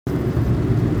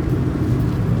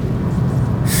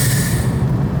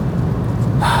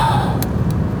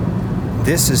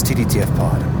This is TDTF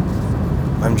Pod.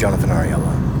 I'm Jonathan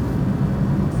Ariella.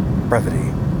 Brevity.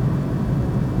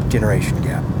 Generation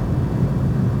gap.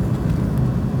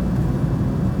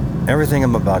 Everything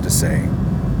I'm about to say,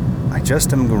 I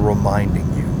just am reminding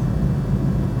you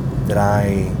that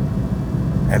I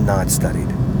am not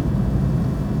studied.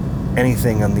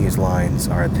 Anything on these lines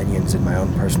are opinions and my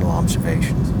own personal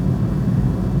observations.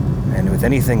 And with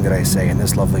anything that I say in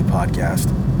this lovely podcast,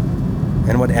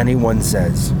 and what anyone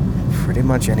says, pretty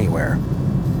much anywhere,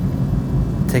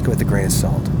 take it with a grain of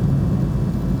salt.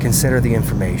 Consider the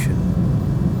information.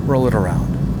 Roll it around.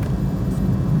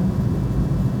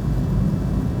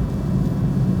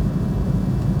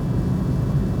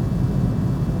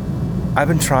 I've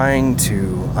been trying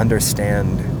to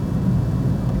understand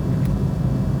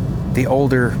the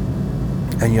older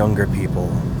and younger people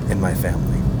in my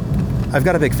family. I've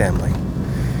got a big family.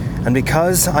 And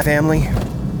because I have family,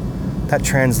 that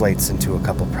translates into a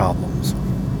couple problems.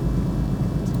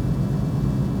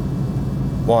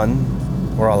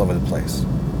 One, we're all over the place,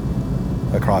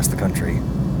 across the country.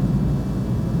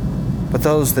 But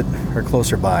those that are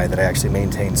closer by that I actually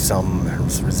maintain some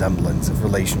resemblance of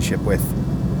relationship with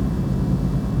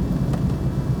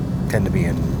tend to be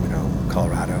in,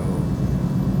 Colorado,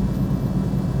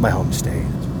 my home state,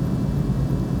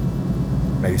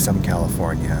 maybe some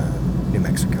California, New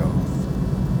Mexico,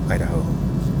 Idaho.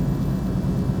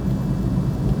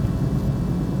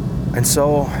 And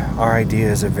so our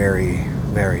ideas are very,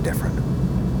 very different.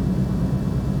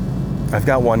 I've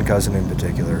got one cousin in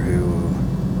particular who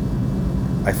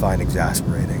I find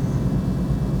exasperating.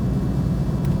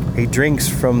 He drinks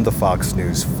from the Fox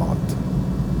News font,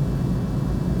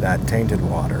 that tainted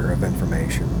water of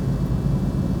information,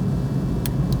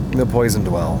 the poisoned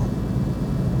well.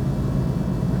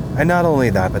 And not only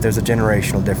that, but there's a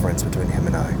generational difference between him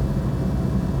and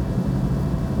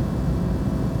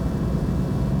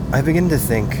I begin to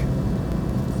think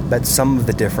that some of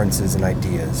the differences in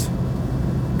ideas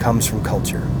comes from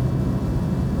culture.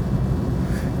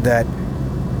 That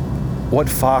what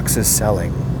Fox is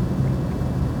selling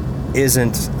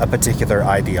isn't a particular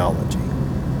ideology,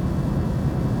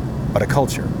 but a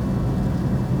culture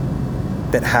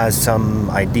that has some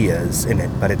ideas in it,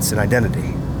 but it's an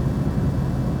identity.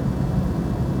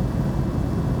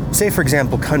 Say, for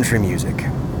example, country music.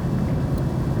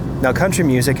 Now, country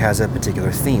music has a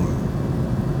particular theme.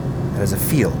 It has a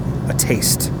feel, a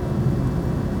taste.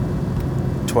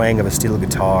 Twang of a steel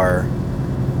guitar,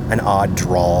 an odd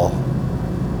drawl.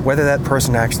 Whether that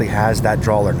person actually has that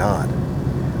drawl or not,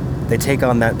 they take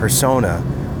on that persona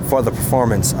for the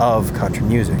performance of country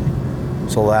music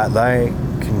so that they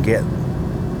can get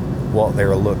what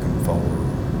they're looking for.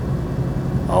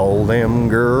 All them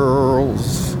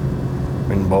girls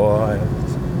and boys.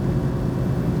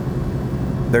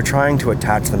 They're trying to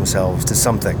attach themselves to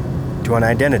something, to an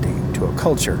identity, to a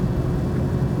culture.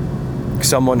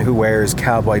 Someone who wears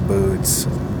cowboy boots,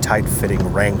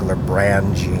 tight-fitting Wrangler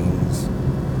brand jeans,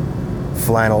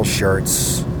 flannel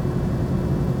shirts,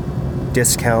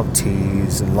 discount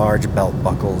tees, and large belt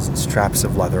buckles and straps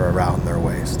of leather around their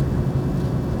waist.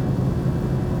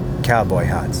 Cowboy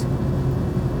hats.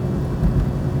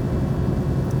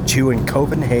 Chewing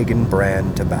Copenhagen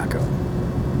brand tobacco.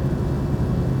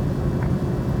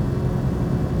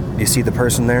 You see the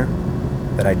person there?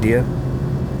 That idea?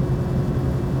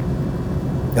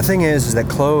 The thing is that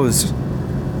clothes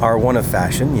are one of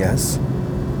fashion, yes.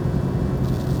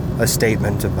 A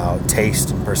statement about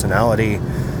taste and personality,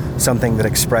 something that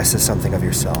expresses something of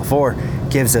yourself, or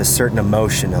gives a certain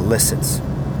emotion, elicits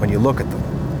when you look at them.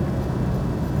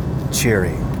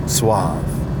 Cheery, suave,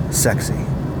 sexy,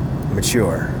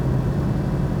 mature,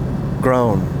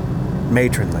 grown,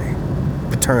 matronly,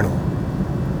 paternal,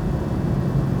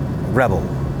 rebel.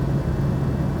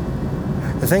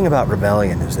 The thing about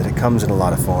rebellion is that it comes in a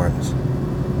lot of forms.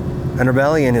 And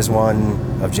rebellion is one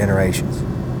of generations,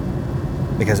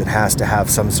 because it has to have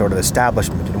some sort of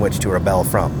establishment in which to rebel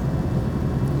from.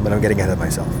 But I'm getting ahead of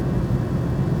myself.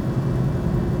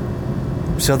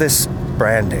 So this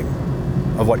branding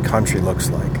of what country looks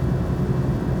like.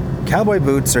 Cowboy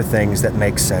boots are things that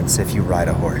make sense if you ride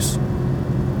a horse.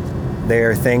 They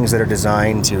are things that are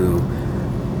designed to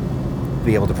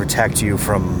be able to protect you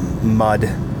from mud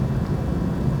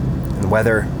and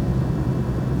weather,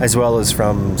 as well as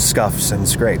from scuffs and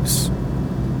scrapes.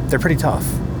 They're pretty tough.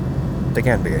 They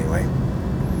can be anyway.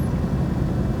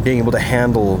 Being able to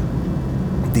handle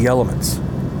the elements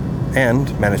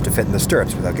and manage to fit in the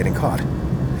stirrups without getting caught.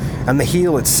 And the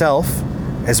heel itself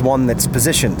is one that's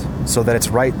positioned so that it's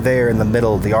right there in the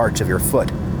middle of the arch of your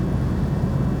foot.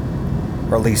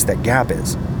 Or at least that gap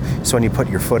is. So when you put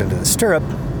your foot into the stirrup,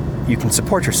 you can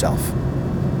support yourself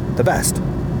the best.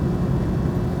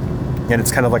 And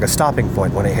it's kind of like a stopping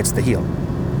point when it hits the heel.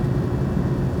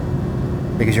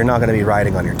 Because you're not going to be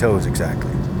riding on your toes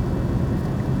exactly.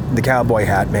 The cowboy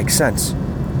hat makes sense.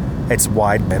 It's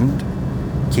wide-brimmed,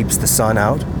 keeps the sun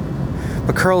out,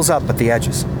 but curls up at the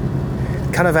edges.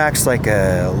 It kind of acts like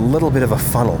a little bit of a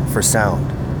funnel for sound,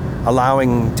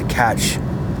 allowing to catch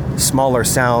smaller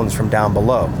sounds from down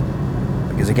below.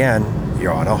 Because again,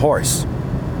 you're on a horse.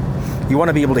 You want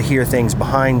to be able to hear things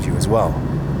behind you as well.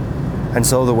 And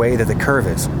so the way that the curve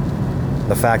is,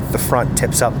 the fact that the front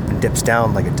tips up and dips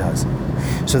down like it does,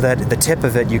 so that at the tip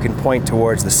of it you can point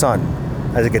towards the sun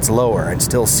as it gets lower and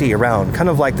still see around, kind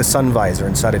of like the sun visor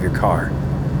inside of your car.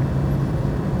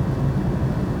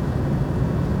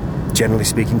 Generally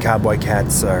speaking,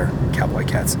 hats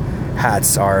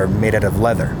are made out of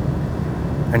leather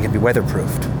and can be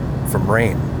weatherproofed from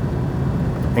rain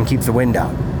and keep the wind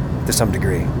out to some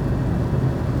degree.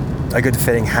 A good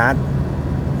fitting hat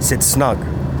sits snug,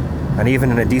 and even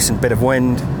in a decent bit of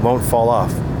wind won't fall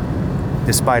off,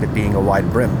 despite it being a wide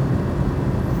brim.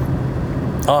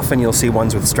 Often you'll see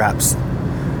ones with straps,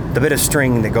 the bit of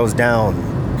string that goes down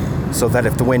so that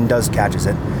if the wind does catches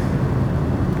it,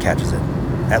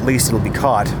 at least it'll be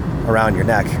caught around your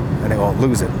neck and it won't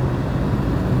lose it.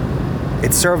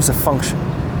 It serves a function.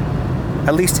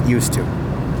 At least it used to.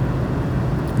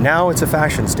 Now it's a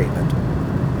fashion statement.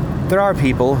 There are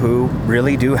people who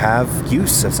really do have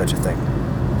use of such a thing.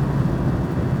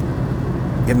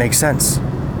 It makes sense.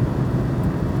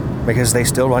 Because they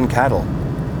still run cattle.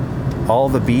 All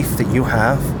the beef that you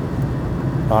have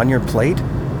on your plate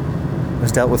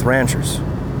is dealt with ranchers.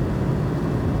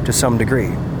 To some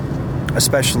degree.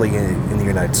 Especially in the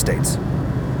United States.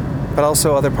 But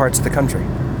also other parts of the country.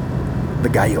 The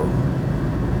gallo.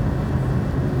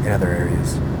 In other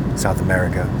areas. South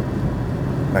America.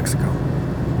 Mexico.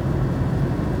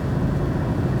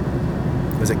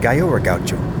 Is it gallo or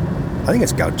gaucho? I think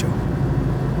it's gaucho.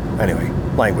 Anyway,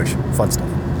 language, fun stuff.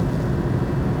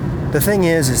 The thing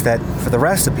is that for the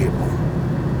rest of people,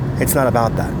 it's not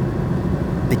about that.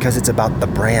 Because it's about the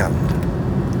brand.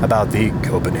 About the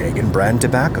Copenhagen brand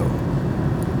tobacco.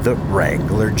 The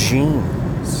Wrangler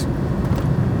jeans.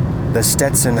 The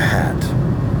Stetson hat.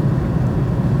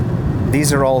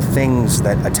 These are all things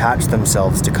that attach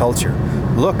themselves to culture.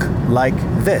 Look like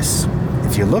this.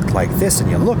 If you look like this and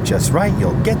you look just right,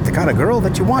 you'll get the kind of girl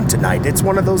that you want tonight. It's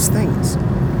one of those things.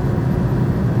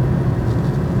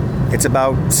 It's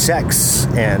about sex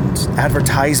and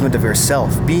advertisement of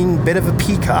yourself, being a bit of a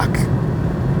peacock.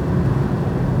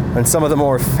 And some of the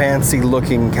more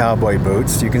fancy-looking cowboy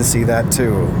boots, you can see that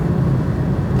too.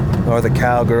 Or the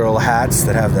cowgirl hats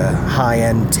that have the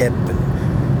high-end tip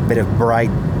and a bit of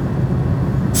bright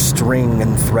string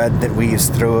and thread that weaves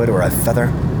through it, or a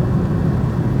feather.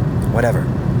 Whatever.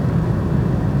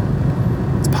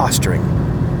 It's posturing.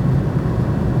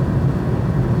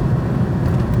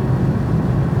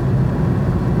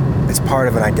 It's part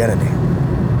of an identity.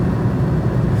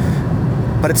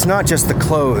 But it's not just the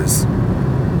clothes.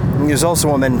 There's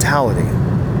also a mentality.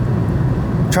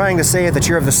 Trying to say that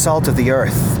you're of the salt of the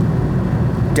earth.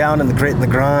 Down in the grit and the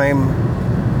grime.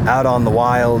 Out on the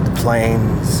wild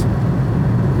plains.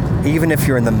 Even if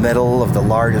you're in the middle of the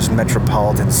largest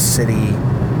metropolitan city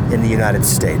in the United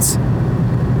States.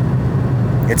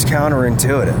 It's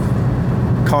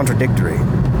counterintuitive, contradictory.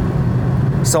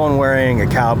 Someone wearing a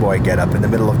cowboy getup in the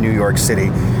middle of New York City,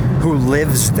 who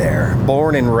lives there,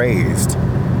 born and raised,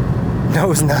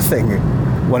 knows nothing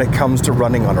when it comes to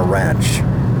running on a ranch.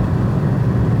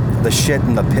 The shit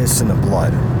and the piss and the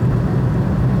blood.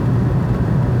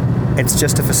 It's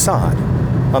just a facade,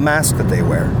 a mask that they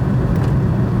wear.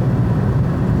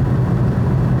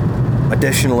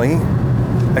 Additionally,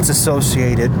 it's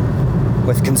associated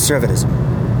with conservatism.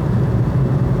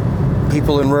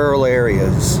 People in rural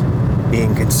areas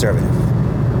being conservative.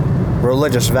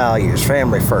 Religious values,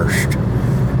 family first.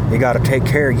 You gotta take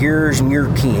care of yours and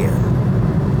your kin.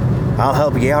 I'll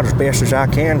help you out as best as I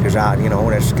can, because that's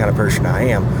the kind of person I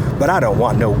am. But I don't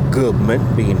want no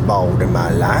government being involved in my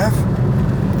life.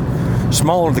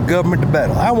 Smaller the government, the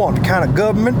better. I want the kind of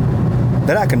government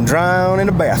that I can drown in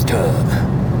a bathtub.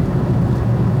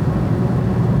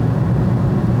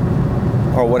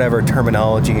 Or whatever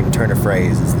terminology and turn of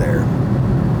phrase is there.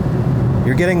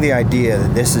 You're getting the idea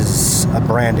that this is a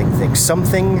branding thing.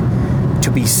 Something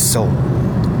to be sold.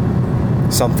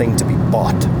 Something to be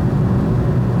bought.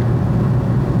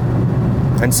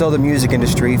 And so the music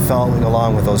industry following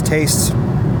along with those tastes.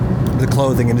 The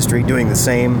clothing industry doing the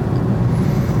same.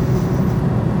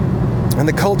 And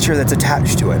the culture that's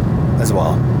attached to it as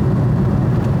well.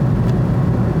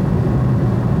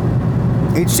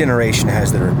 Each generation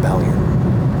has their rebellion.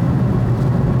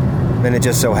 And it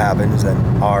just so happens that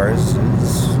ours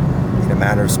is, in a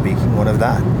manner of speaking, one of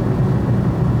that.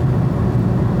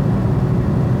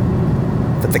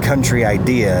 That the country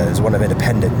idea is one of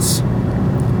independence,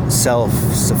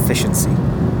 self-sufficiency.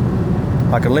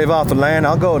 If I can live off the land,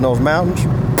 I'll go in those mountains,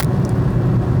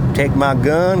 take my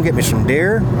gun, get me some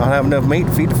deer, I'll have enough meat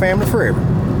to feed the family forever.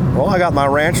 Well, I got my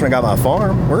ranch and I got my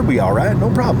farm. We'll be all right, no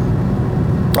problem.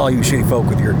 All you shitty folk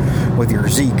with your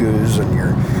Zigas and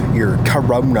your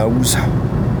Coronas,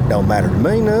 don't matter to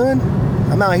me none.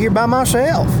 I'm out here by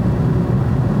myself.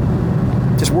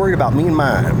 Just worried about me and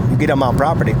mine. You get on my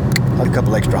property, like a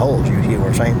couple extra holes, you hear what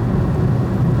I'm saying?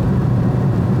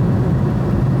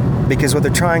 Because what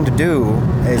they're trying to do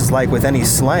is, like with any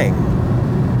slang,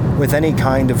 with any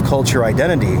kind of culture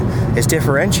identity, is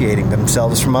differentiating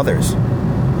themselves from others.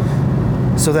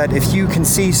 So that if you can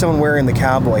see someone wearing the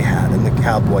cowboy hat and the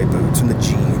cowboy boots and the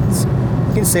jeans,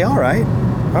 you can say, all right,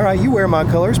 you wear my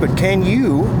colors, but can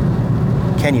you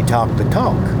talk the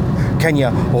talk? Can you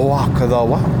walk the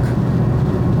walk?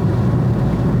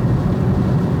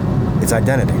 It's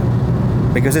identity.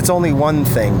 Because it's only one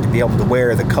thing to be able to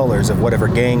wear the colors of whatever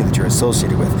gang that you're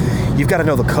associated with. You've got to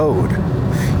know the code.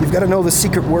 You've got to know the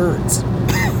secret words,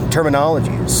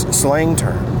 terminologies, slang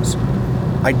terms,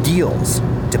 ideals,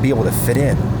 to be able to fit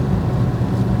in.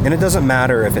 And it doesn't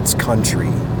matter if it's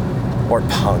country or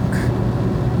punk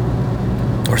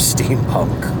or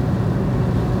steampunk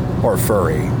or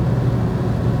furry.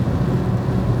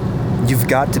 You've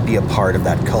got to be a part of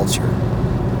that culture.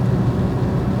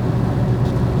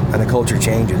 And the culture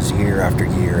changes year after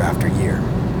year after year.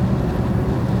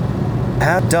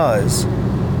 That does.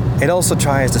 It also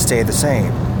tries to stay the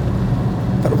same.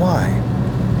 But why?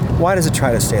 Why does it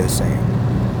try to stay the same?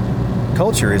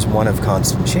 Culture is one of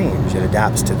constant change. It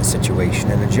adapts to the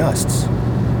situation and adjusts.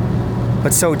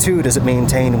 But so too does it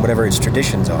maintain whatever its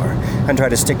traditions are and try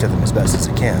to stick to them as best as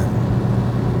it can.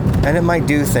 And it might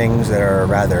do things that are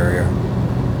rather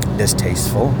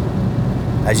distasteful,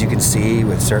 as you can see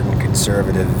with certain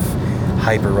conservative,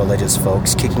 hyper-religious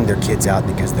folks kicking their kids out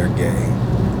because they're gay,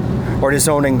 or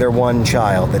disowning their one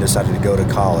child that decided to go to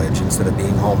college instead of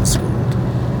being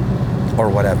homeschooled, or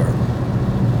whatever.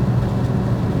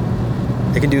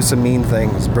 They can do some mean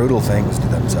things, brutal things to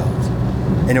themselves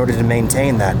in order to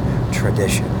maintain that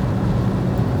tradition.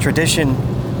 Tradition,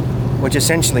 which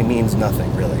essentially means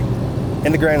nothing, really.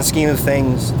 In the grand scheme of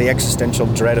things, the existential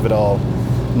dread of it all,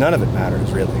 none of it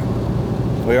matters, really.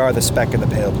 We are the speck in the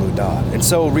pale blue dot. And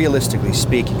so, realistically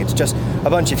speaking, it's just a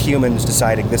bunch of humans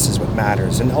deciding this is what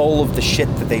matters. And all of the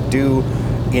shit that they do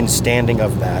in standing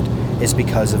of that is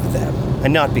because of them,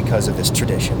 and not because of this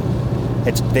tradition.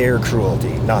 It's their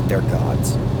cruelty, not their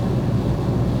gods.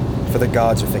 For the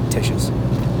gods are fictitious.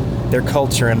 Their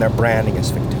culture and their branding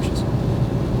is fictitious.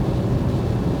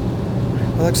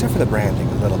 Well, except for the branding,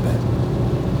 a little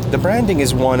bit. The branding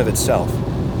is one of itself.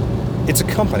 It's a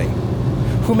company.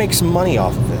 Who makes money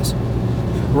off of this?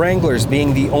 Wranglers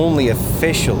being the only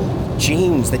official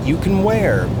jeans that you can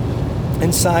wear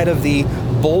inside of the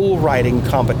bull riding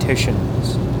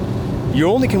competitions. You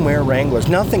only can wear Wranglers,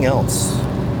 nothing else.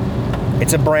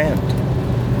 It's a brand.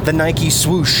 The Nike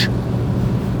swoosh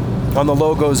on the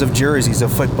logos of jerseys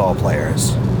of football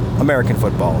players. American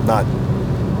football, not,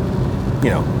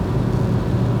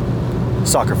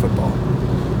 soccer football.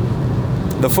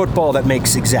 The football that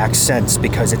makes exact sense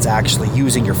because it's actually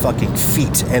using your fucking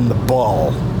feet and the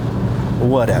ball.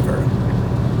 Whatever.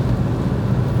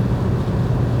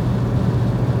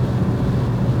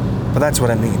 But that's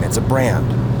what I mean. It's a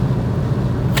brand.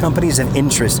 Companies have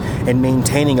interest in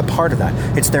maintaining a part of that.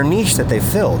 It's their niche that they've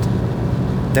filled.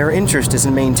 Their interest is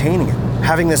in maintaining it,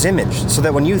 having this image, so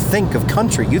that when you think of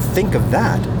country, you think of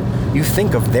that. You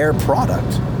think of their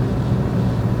product.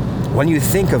 When you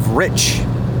think of rich,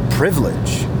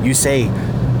 privilege, you say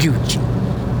Gucci.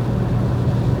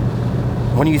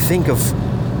 When you think of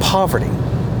poverty,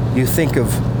 you think of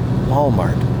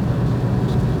Walmart.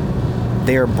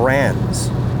 They are brands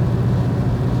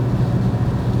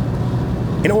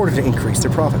in order to increase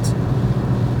their profits.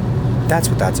 That's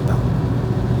what that's about.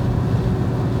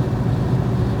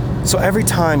 So every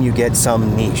time you get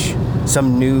some niche,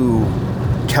 some new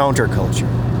counterculture,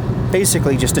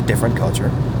 basically just a different culture,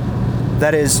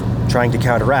 that is trying to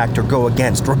counteract or go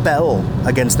against, rebel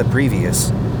against the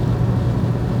previous,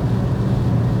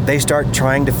 they start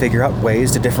trying to figure out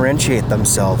ways to differentiate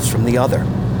themselves from the other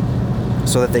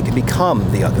so that they can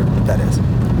become the other, that is.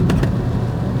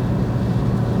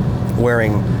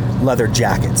 Wearing leather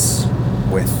jackets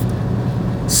with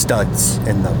studs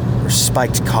in them, or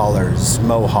spiked collars,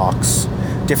 mohawks,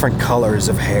 different colors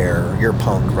of hair, your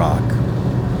punk rock.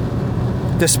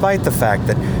 Despite the fact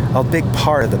that a big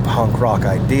part of the punk rock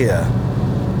idea,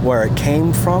 where it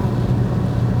came from,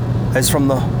 is from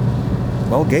the,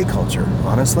 well, gay culture,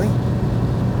 honestly.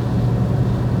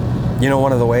 You know,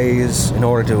 one of the ways in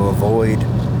order to avoid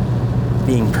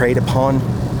being preyed upon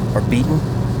or beaten,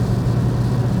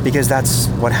 because that's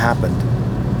what happened.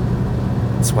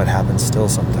 It's what happens still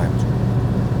sometimes.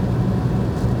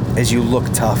 Is you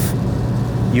look tough.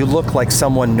 You look like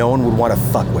someone no one would want to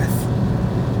fuck with.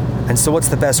 And so what's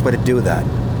the best way to do that?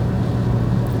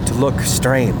 To look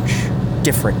strange,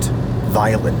 different,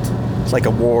 violent, like a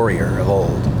warrior of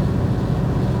old.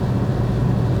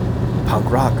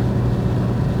 Punk rock.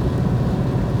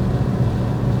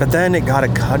 But then it got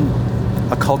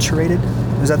acculturated,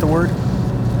 is that the word?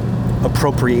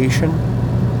 Appropriation.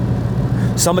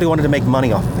 Somebody wanted to make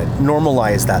money off of it,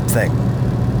 normalize that thing.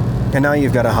 And now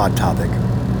you've got a hot topic.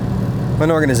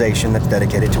 An organization that's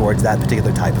dedicated towards that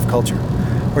particular type of culture.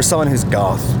 Or someone who's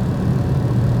goth.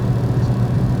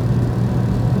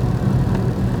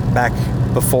 Back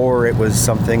before it was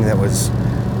something that was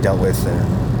dealt with in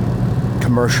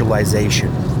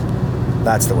commercialization.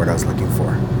 That's the word I was looking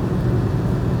for.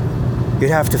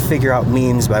 You'd have to figure out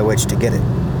means by which to get it.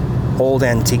 Old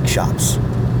antique shops,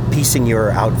 piecing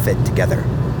your outfit together,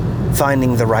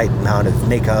 finding the right amount of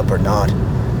makeup or not,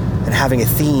 and having a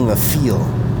theme, a feel.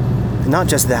 And not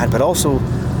just that, but also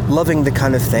loving the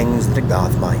kind of things that a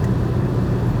goth might.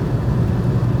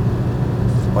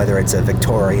 Whether it's a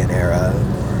Victorian era,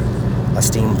 or a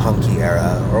steampunky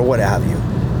era, or what have you.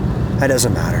 That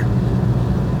doesn't matter.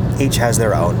 Each has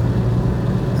their own.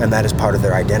 And that is part of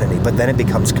their identity. But then it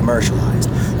becomes commercialized,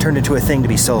 turned into a thing to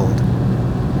be sold.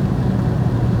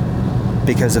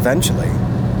 Because eventually,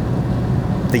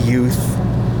 the youth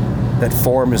that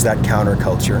forms that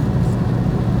counterculture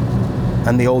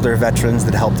and the older veterans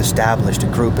that helped establish a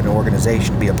group and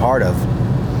organization to be a part of,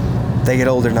 they get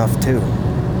old enough too.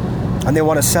 And they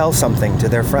want to sell something to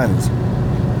their friends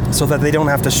so that they don't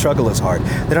have to struggle as hard.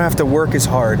 They don't have to work as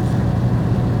hard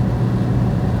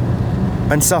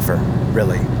and suffer,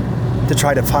 really, to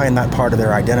try to find that part of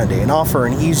their identity and offer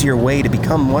an easier way to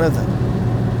become one of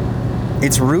them.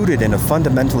 It's rooted in a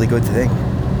fundamentally good thing.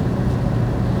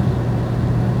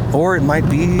 Or it might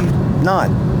be not.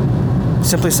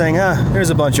 Simply saying,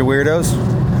 here's a bunch of weirdos.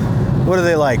 What do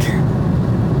they like?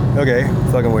 Okay,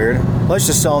 fucking weird. Let's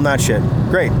just sell them that shit.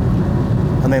 Great.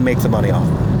 And they make the money off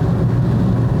of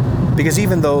it. Because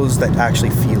even those that actually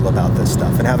feel about this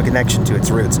stuff and have a connection to its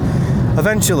roots,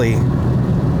 eventually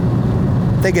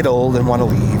they get old and want to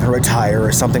leave or retire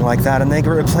or something like that, and they get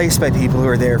replaced by people who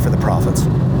are there for the profits.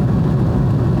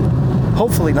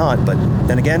 Hopefully not, but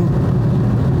then again,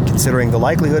 considering the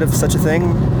likelihood of such a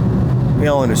thing, we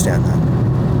all understand that.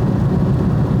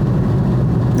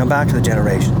 Now back to the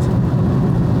generations.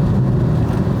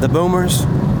 The boomers,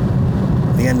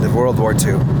 the end of World War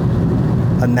II,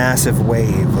 a massive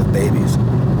wave of babies.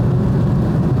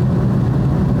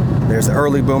 There's the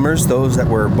early boomers, those that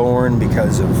were born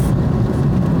because of,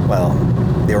 well,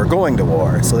 they were going to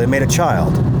war, so they made a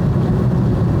child.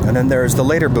 And then there's the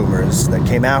later boomers that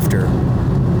came after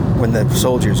when the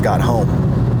soldiers got home.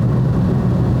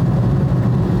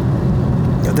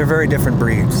 They're very different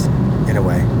breeds, in a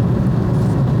way.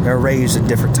 They're raised in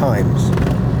different times,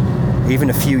 even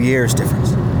a few years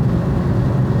difference.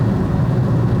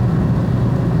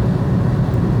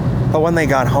 But when they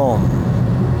got home,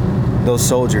 those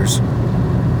soldiers,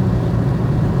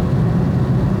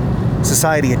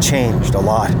 society had changed a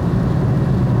lot.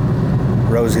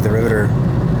 Rosie the Riveter,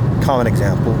 common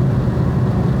example.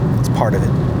 It's part of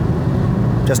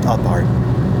it. Just a part.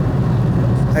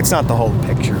 It's not the whole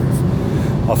picture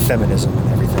of feminism and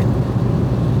everything.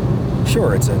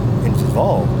 Sure, it's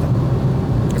involved,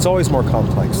 but it's always more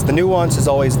complex. The nuance is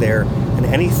always there, and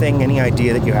any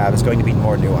idea that you have is going to be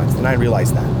more nuanced, and I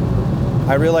realize that.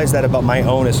 I realize that about my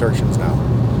own assertions now.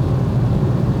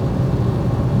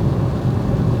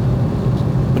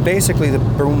 But basically, the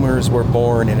boomers were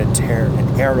born in an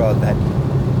era that,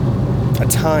 a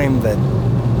time that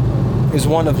is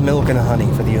one of milk and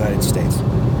honey for the United States.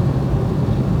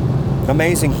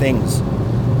 Amazing things,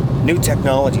 new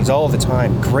technologies all the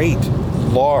time, great,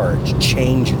 large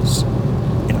changes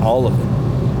in all of them.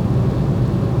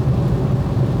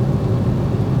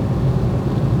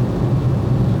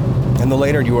 And the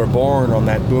later you are born on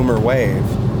that boomer wave,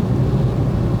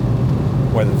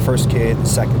 whether the first kid, the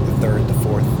second, the third, the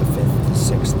fourth, the fifth, the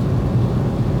sixth,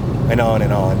 and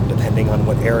on, depending on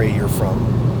what area you're from,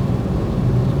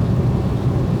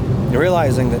 you're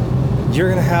realizing that you're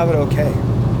going to have it okay.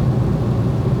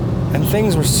 And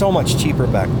things were so much cheaper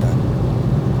back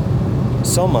then.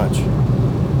 So much.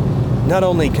 Not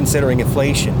only considering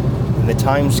inflation in the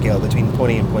time scale between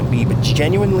point A and point B, but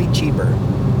genuinely cheaper.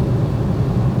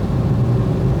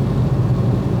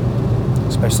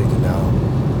 Especially to now.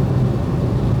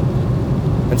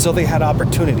 And so they had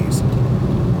opportunities,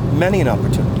 many an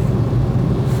opportunity,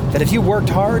 that if you worked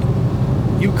hard,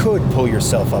 you could pull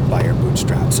yourself up by your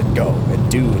bootstraps and go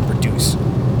and do and produce.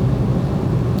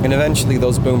 And eventually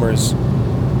those boomers,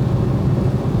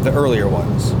 the earlier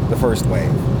ones, the first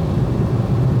wave,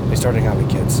 they started having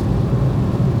kids.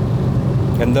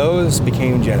 And those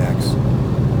became Gen X.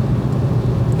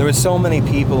 There were so many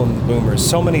people in the boomers,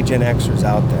 so many Gen Xers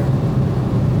out there.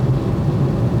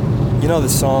 You know the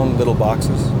song Little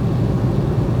Boxes?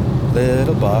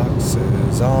 Little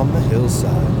boxes on the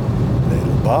hillside.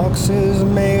 Little boxes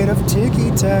made of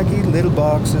ticky-tacky. Little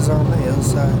boxes on the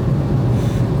hillside.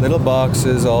 Little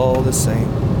boxes all the same.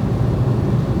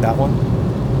 That one?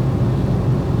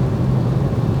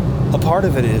 A part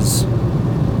of it is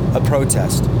a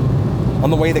protest on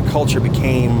the way that culture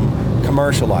became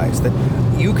commercialized. That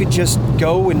you could just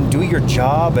go and do your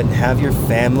job and have your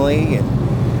family and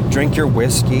drink your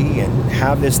whiskey and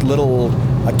have this little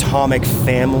atomic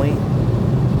family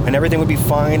and everything would be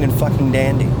fine and fucking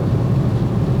dandy.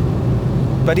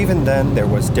 But even then, there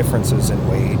was differences in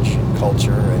wage and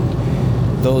culture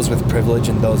and those with privilege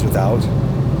and those without,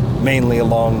 mainly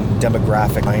along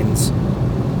demographic lines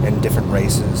and different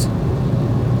races.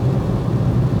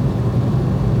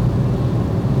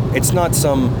 It's not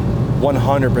some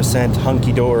 100%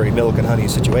 hunky-dory milk and honey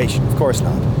situation. Of course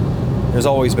not. There's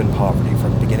always been poverty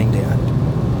from beginning to end.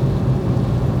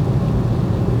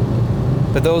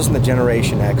 But those in the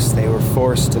Generation X, they were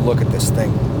forced to look at this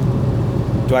thing.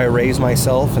 Do I raise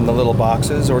myself in the little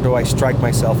boxes, or do I strike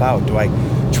myself out? Do I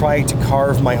try to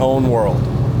carve my own world?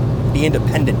 Be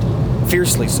independent,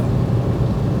 fiercely so.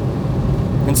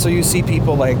 And so you see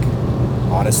people like,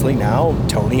 honestly now,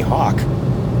 Tony Hawk.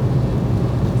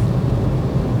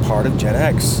 Part of Gen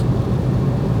X.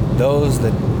 Those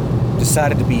that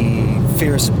decided to be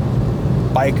fierce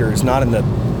bikers, not in the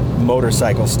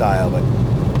motorcycle style, but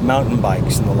mountain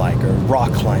bikes and the like, or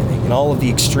rock climbing, and all of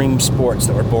the extreme sports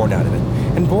that were born out of it,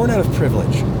 and born out of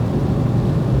privilege.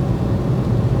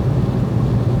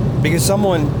 Because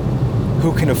someone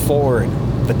who can afford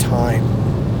the time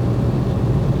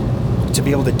to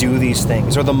be able to do these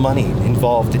things, or the money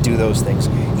involved to do those things,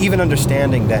 even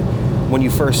understanding that when you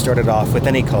first started off with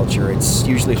any culture, it's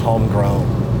usually homegrown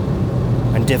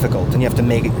and difficult, and you have to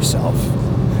make it yourself.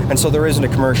 And so there isn't a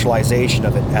commercialization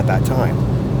of it at that time.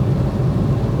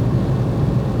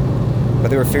 But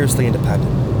they were fiercely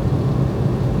independent.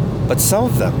 But some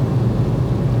of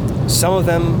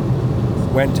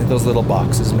them went to those little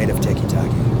boxes made of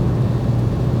ticky-tacky.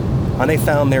 And they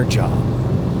found their job.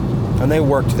 And they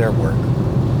worked their work.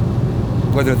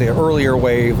 Whether the earlier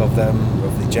wave of them,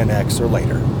 of the Gen X, or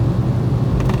later.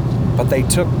 But they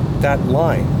took that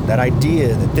line, that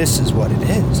idea that this is what it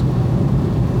is.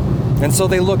 And so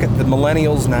they look at the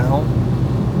millennials now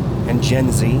and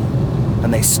Gen Z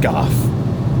and they scoff.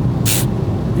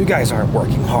 You guys aren't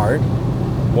working hard.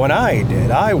 When I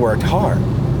did, I worked hard.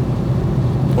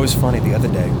 It was funny the other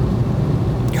day.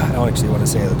 God, I actually want to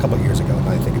say it a couple of years ago,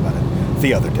 now I think about it.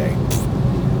 The other day.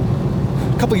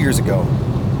 A couple of years ago,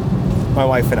 my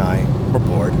wife and I were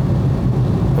bored,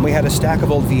 and we had a stack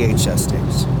of old VHS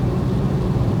tapes.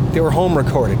 They were home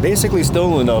recorded, basically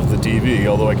stolen off the TV,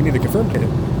 although I can neither confirm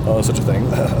or such a thing.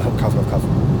 Cough.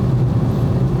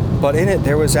 But in it,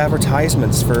 there was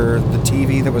advertisements for the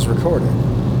TV that was recorded.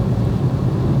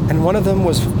 And one of them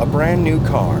was a brand new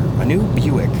car, a new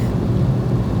Buick.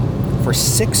 For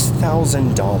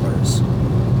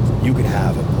 $6,000, you could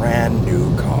have a brand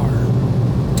new car.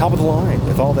 Top of the line,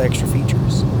 with all the extra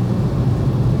features.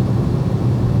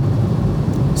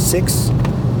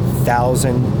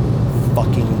 $6,000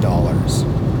 fucking dollars.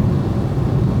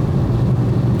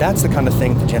 That's the kind of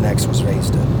thing that Gen X was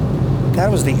raised in. That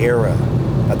was the era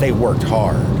that they worked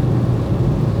hard.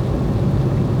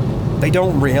 They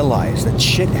don't realize that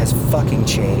shit has fucking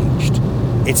changed.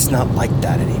 It's not like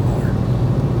that anymore.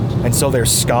 And so they're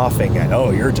scoffing at,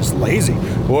 oh, you're just lazy.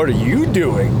 What are you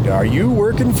doing? Are you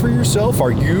working for yourself?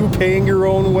 Are you paying your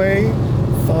own way?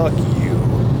 Fuck you.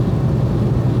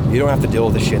 You don't have to deal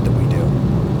with the shit that we do.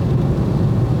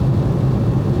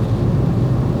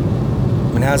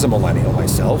 And as a millennial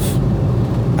myself,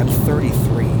 I'm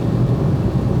 33.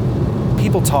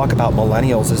 People talk about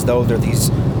millennials as though they're these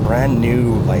brand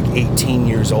new, like 18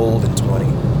 years old and 20.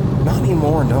 Not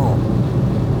anymore, no.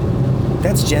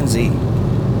 That's Gen Z.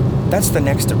 That's the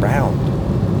next round.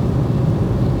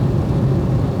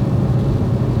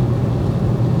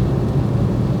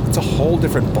 It's a whole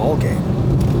different ballgame.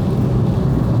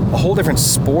 A whole different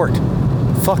sport.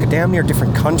 Fuck, a damn near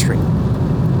different country.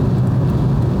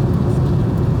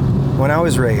 When I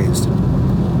was raised,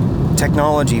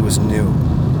 technology was new,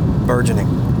 burgeoning.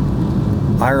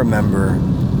 I remember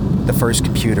the first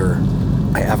computer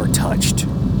I ever touched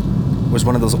was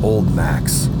one of those old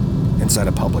Macs inside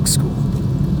a public school.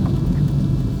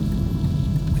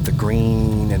 With the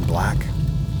green and black,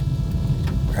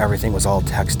 where everything was all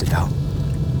texted out.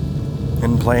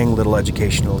 And playing little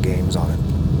educational games on it.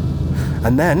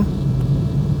 And then,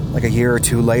 like a year or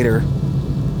two later,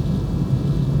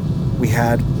 we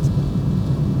had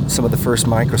some of the first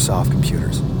Microsoft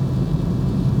computers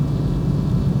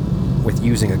with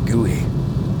using a GUI.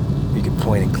 You could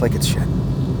point and click at shit.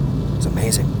 It was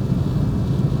amazing.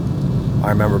 I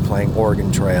remember playing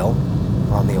Oregon Trail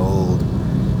on the old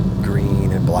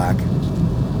green and black.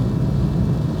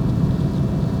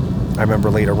 I remember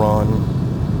later on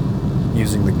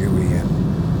using the GUI and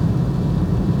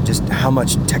just how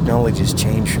much technology has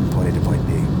changed from point A to point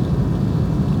B.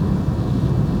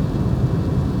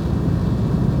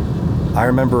 I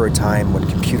remember a time when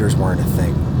computers weren't a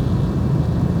thing.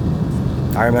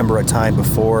 I remember a time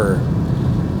before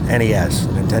NES,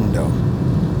 Nintendo.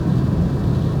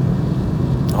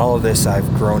 All of this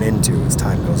I've grown into as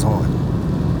time goes on.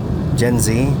 Gen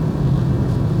Z,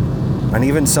 and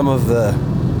even some of the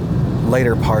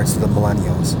later parts of the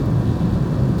millennials.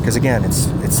 Because again,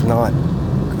 it's not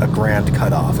a grand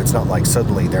cutoff. It's not like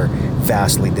suddenly they're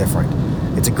vastly different.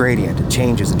 It's a gradient. It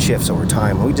changes and shifts over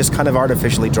time. We just kind of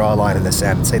artificially draw a line in the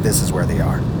sand and say this is where they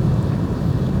are.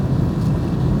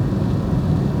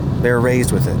 They were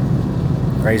raised with it.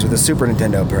 Raised with a Super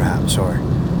Nintendo, perhaps, or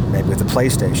maybe with a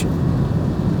PlayStation.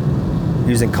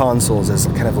 Using consoles as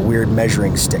kind of a weird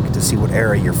measuring stick to see what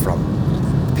era you're from.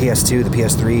 The PS2, the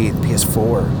PS3, the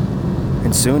PS4,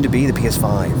 and soon to be the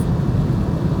PS5.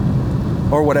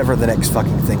 Or whatever the next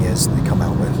fucking thing is they come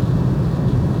out with.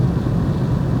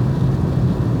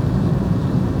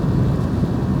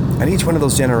 And each one of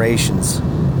those generations,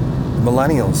 the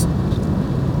millennials,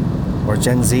 or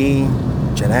Gen Z,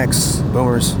 Gen X,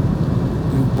 boomers,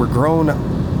 were grown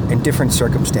in different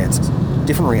circumstances,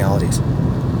 different realities.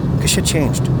 Because shit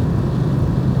changed.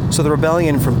 So the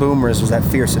rebellion from boomers was that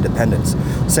fierce independence,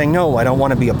 saying, no, I don't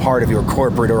want to be a part of your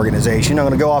corporate organization. I'm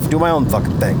going to go off and do my own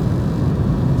fucking thing.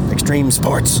 Extreme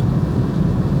sports,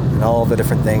 and all the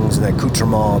different things, and the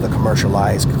accoutrement, the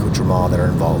commercialized accoutrement that are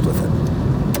involved with it.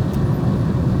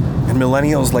 And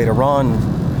millennials later on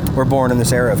were born in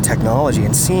this era of technology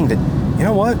and seeing that, you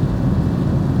know what?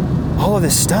 All of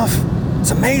this stuff,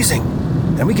 it's amazing.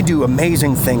 And we can do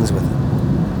amazing things with it.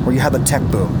 Where you have a tech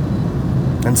boom.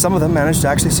 And some of them managed to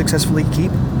actually successfully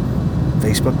keep,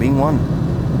 Facebook being one.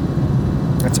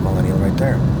 That's a millennial right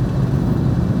there.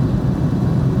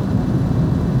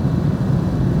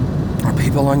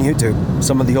 People on YouTube,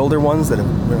 some of the older ones that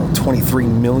have 23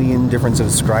 million different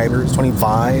subscribers,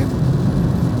 25,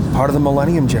 part of the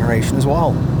millennium generation as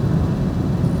well.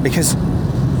 Because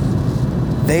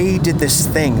they did this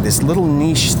thing, this little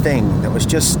niche thing that was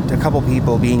just a couple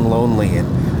people being lonely in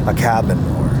a cabin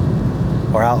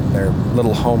or out in their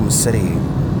little home city,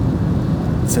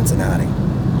 Cincinnati.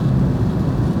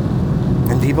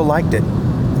 And people liked it,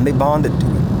 and they bonded to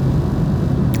it.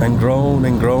 And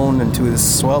grown into this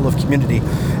swell of community,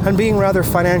 and being rather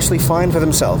financially fine for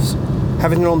themselves,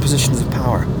 having their own positions of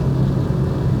power.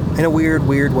 In a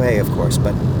weird way, of course,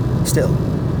 but still.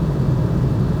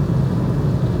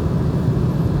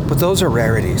 But those are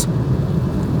rarities.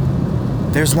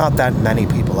 There's not that many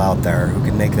people out there who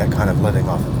can make that kind of living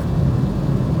off of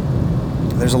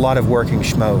it. There's a lot of working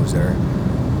schmoes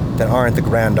that aren't the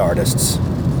grand artists,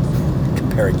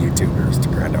 comparing YouTubers to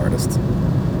grand artists.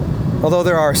 Although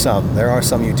there are some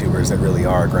YouTubers that really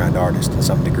are grand artists to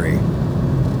some degree.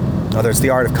 Whether it's the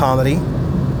art of comedy,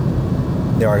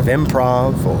 the art of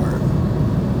improv, or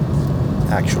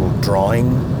actual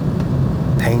drawing,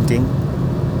 painting,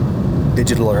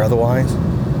 digital or otherwise,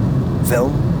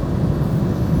 film.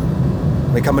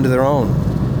 They come into their own,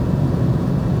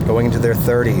 going into their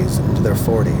 30s and into their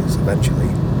 40s eventually.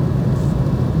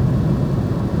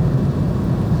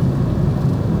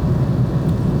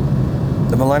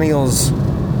 The millennials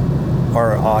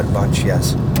are an odd bunch,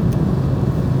 yes.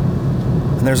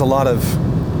 And there's a lot of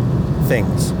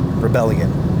things,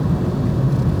 rebellion.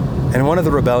 And one of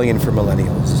the rebellion for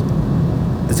millennials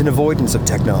is an avoidance of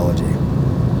technology.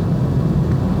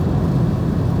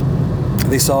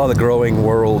 They saw the growing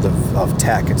world of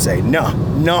tech and say, no,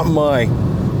 not mine.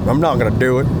 I'm not going to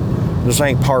do it. This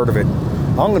ain't part of it.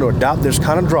 I'm going to adopt this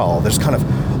kind of drawl, this kind of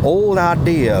old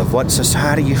idea of what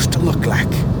society used to look like.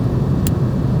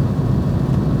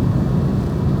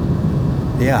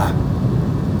 Yeah,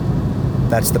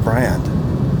 that's the brand.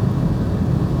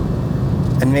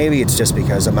 And maybe it's just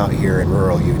because I'm out here in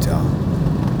rural Utah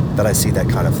that I see that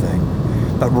kind of thing.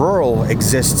 But rural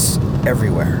exists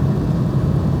everywhere.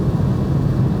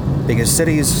 Because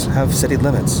cities have city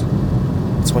limits.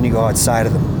 It's when you go outside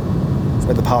of them,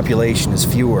 where the population is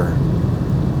fewer.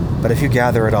 But if you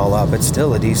gather it all up, it's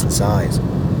still a decent size.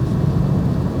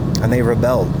 And they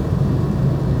rebelled.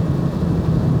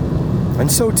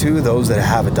 And so too those that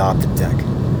have adopted tech.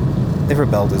 They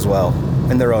rebelled as well,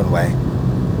 in their own way.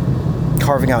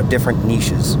 Carving out different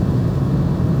niches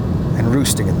and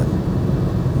roosting in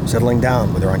them. Settling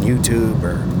down, whether on YouTube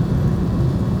or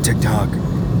TikTok,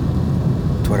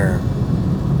 Twitter,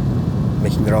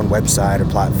 making their own website or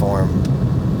platform.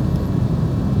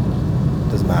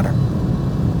 Doesn't matter.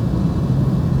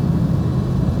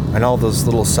 And all those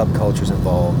little subcultures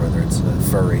involved, whether it's a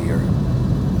furry or a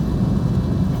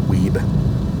weeb.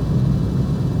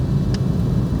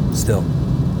 Still.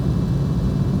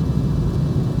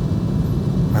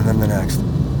 And then the next.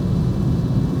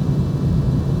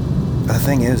 The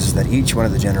thing is that each one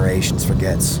of the generations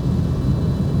forgets.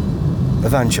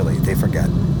 Eventually, they forget.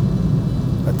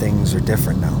 But things are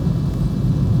different now.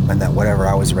 And that whatever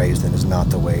I was raised in is not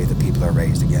the way that people are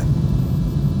raised again.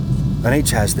 And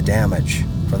each has the damage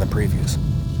from the previous.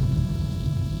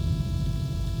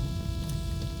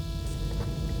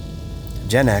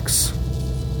 Gen X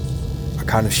are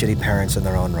kind of shitty parents in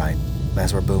their own right,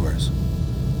 as were boomers.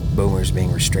 Boomers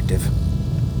being restrictive,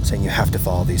 saying you have to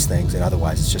follow these things and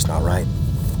otherwise it's just not right.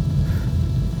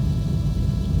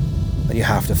 That you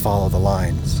have to follow the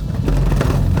lines.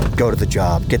 Go to the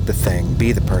job, get the thing,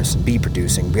 be the person, be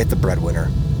producing, get the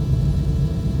breadwinner.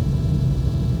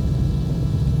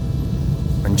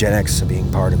 And Gen X being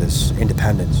part of this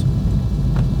independence,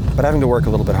 but having to work a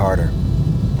little bit harder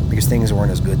because things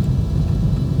weren't as good.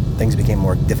 Things became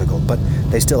more difficult, but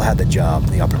they still had the job,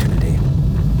 the opportunity.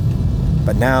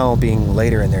 But now, being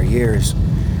later in their years,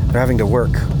 they're having to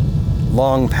work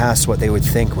long past what they would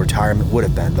think retirement would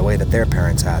have been, the way that their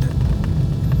parents had it.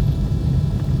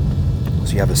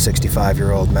 So you have a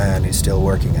 65-year-old man who's still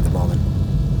working at the moment.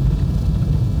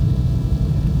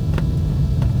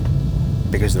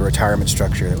 Because the retirement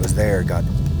structure that was there got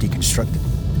deconstructed,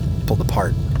 pulled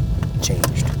apart,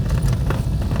 changed,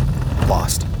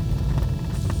 lost.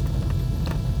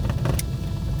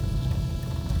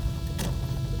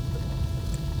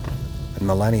 And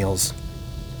millennials,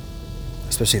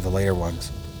 especially the later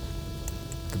ones,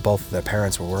 both of their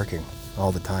parents were working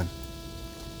all the time.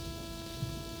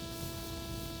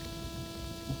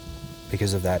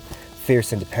 Because of that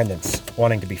fierce independence,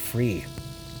 wanting to be free.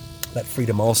 That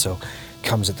freedom also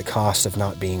comes at the cost of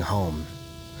not being home.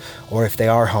 Or if they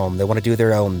are home, they want to do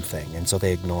their own thing, and so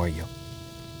they ignore you.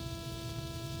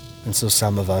 And so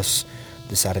some of us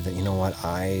decided that, you know what,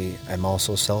 I am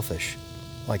also selfish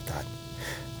like that.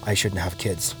 I shouldn't have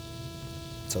kids.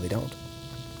 So they don't.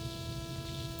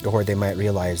 Or they might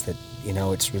realize that, you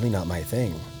know, it's really not my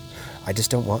thing. I just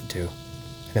don't want to.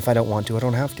 And if I don't want to, I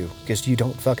don't have to. Because you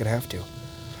don't fucking have to.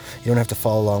 You don't have to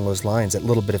follow along those lines. That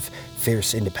little bit of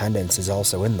fierce independence is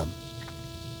also in them.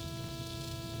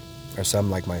 Or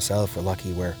some, like myself, were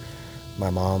lucky where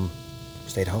my mom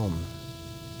stayed home.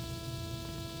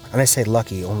 And I say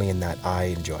lucky only in that I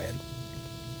enjoy it.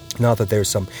 Not that there's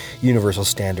some universal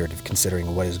standard of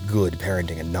considering what is good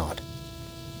parenting and not.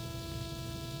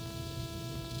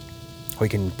 We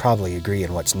can probably agree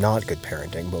on what's not good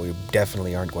parenting, but we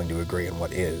definitely aren't going to agree on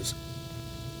what is.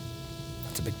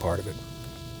 That's a big part of it.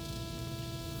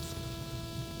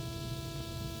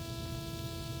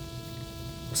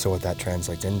 So what that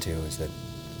translates into is that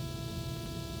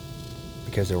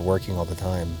because they're working all the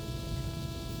time,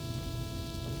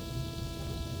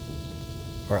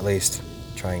 or at least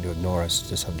trying to ignore us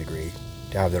to some degree,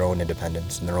 to have their own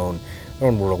independence and their own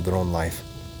world, their own life,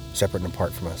 separate and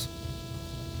apart from us.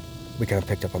 We kind of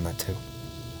picked up on that too.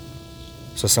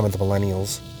 So some of the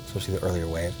millennials, especially the earlier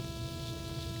wave,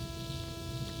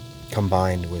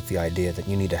 combined with the idea that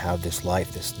you need to have this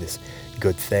life, this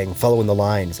good thing, following the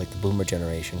lines like the boomer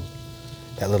generation,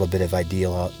 that little bit of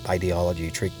ideology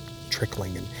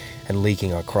trickling and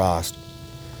leaking across.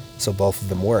 So both of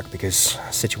them work because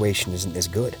the situation isn't as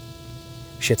good.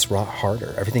 Shit's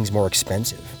harder. Everything's more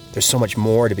expensive. There's so much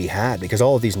more to be had because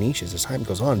all of these niches, as time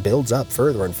goes on, builds up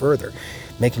further and further,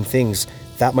 making things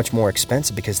that much more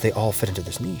expensive because they all fit into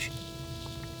this niche.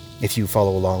 If you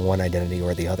follow along one identity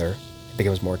or the other, it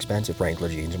becomes more expensive. Wrangler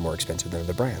jeans are more expensive than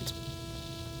other brands.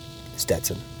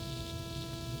 Stetson.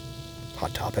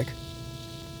 Hot Topic.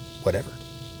 Whatever.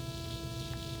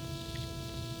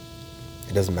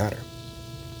 It doesn't matter.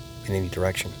 In any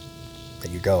direction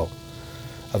that you go,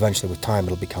 eventually with time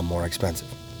it'll become more expensive.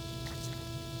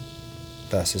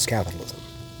 thus is capitalism.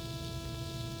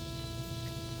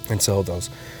 And so those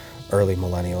early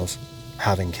millennials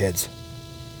having kids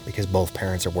because both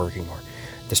parents are working, or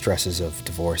the stresses of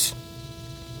divorce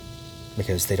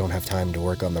because they don't have time to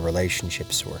work on the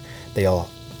relationships, or they all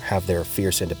have their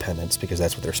fierce independence because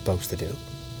that's what they're supposed to do.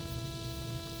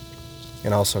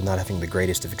 And also not having the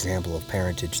greatest of example of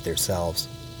parentage themselves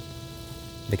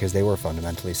because they were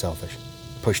fundamentally selfish,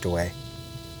 pushed away.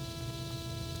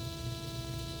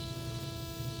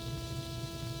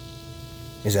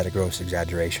 Is that a gross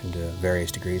exaggeration to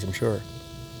various degrees? I'm sure.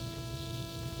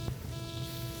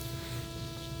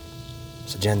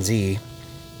 So Gen Z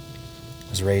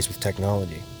was raised with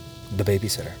technology, the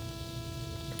babysitter,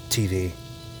 TV,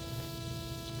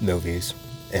 movies,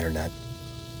 internet,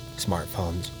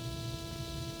 smartphones,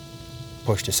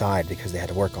 pushed aside because they had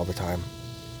to work all the time.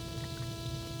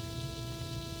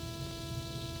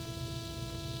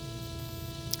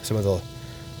 Some of the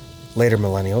later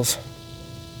millennials,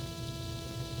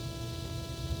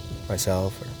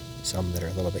 myself, or some that are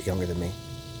a little bit younger than me,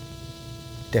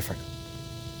 different.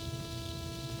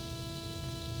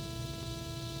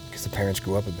 Because the parents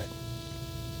grew up a bit.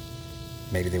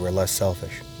 Maybe they were less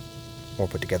selfish, more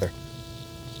put together.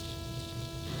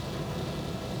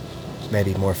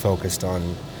 Maybe more focused on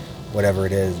whatever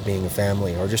it is, being a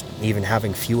family, or just even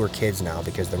having fewer kids now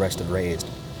because the rest have raised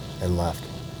and left.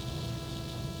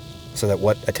 So that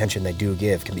what attention they do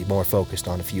give can be more focused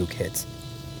on a few kids.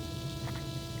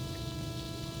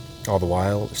 All the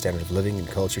while, the standard of living and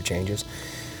culture changes.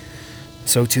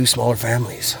 So too, smaller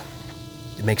families.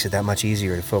 It makes it that much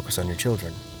easier to focus on your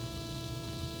children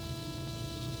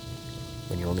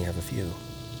when you only have a few.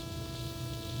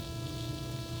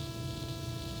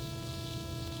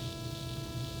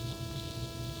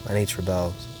 And each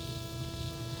rebels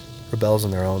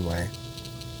in their own way.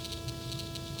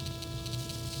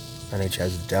 And each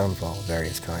has a downfall of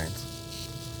various kinds.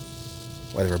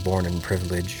 Whether we're born in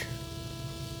privilege,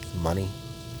 money,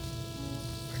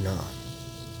 or not.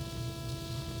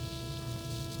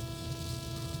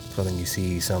 So then you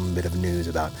see some bit of news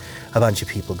about a bunch of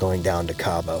people going down to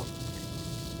Cabo.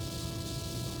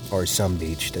 Or some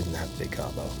beach, doesn't have to be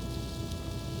Cabo.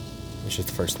 It's just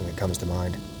the first thing that comes to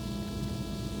mind.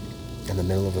 In the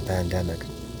middle of a pandemic.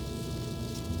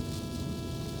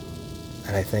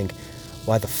 And I think,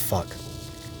 why the fuck?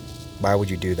 Why would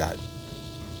you do that?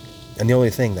 And the only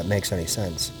thing that makes any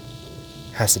sense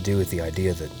has to do with the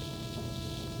idea that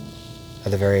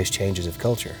of the various changes of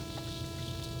culture.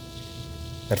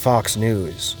 That Fox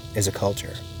News is a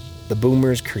culture. The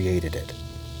boomers created it.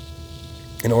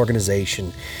 An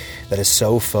organization that is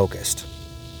so focused.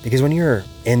 Because when you're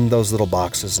in those little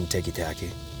boxes and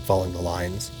ticky-tacky, following the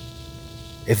lines,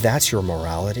 if that's your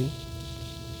morality,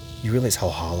 you realize how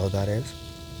hollow that is?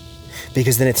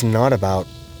 Because then it's not about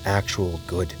actual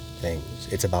good things.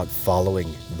 It's about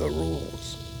following the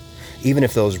rules. Even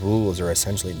if those rules are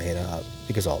essentially made up,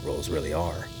 because all rules really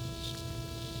are.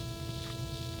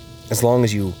 As long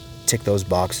as you tick those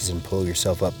boxes and pull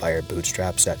yourself up by your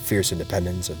bootstraps, that fierce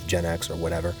independence of Gen X or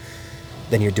whatever,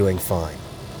 then you're doing fine.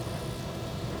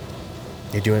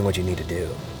 You're doing what you need to do.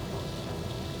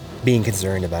 Being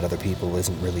concerned about other people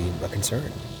isn't really a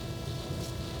concern.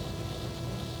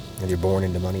 Whether you're born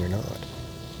into money or not.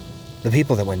 The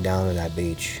people that went down to that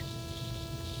beach,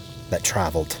 that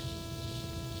traveled,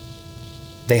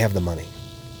 they have the money.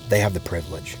 They have the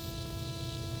privilege.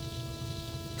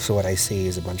 So what I see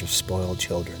is a bunch of spoiled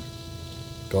children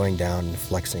going down and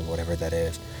flexing whatever that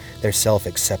is. Their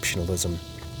self-exceptionalism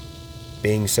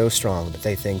being so strong that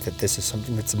they think that this is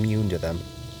something that's immune to them.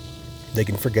 They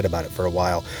can forget about it for a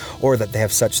while, or that they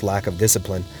have such lack of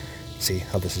discipline. See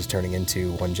how this is turning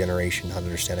into one generation not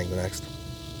understanding the next.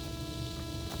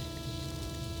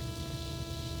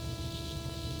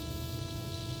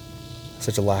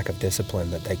 Such a lack of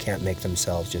discipline that they can't make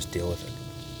themselves just deal with it.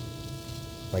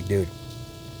 Like, dude,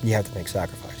 you have to make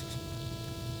sacrifices.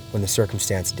 When the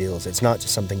circumstance deals, it's not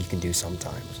just something you can do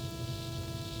sometimes.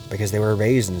 Because they were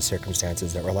raised in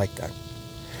circumstances that were like that.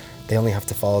 They only have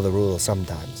to follow the rules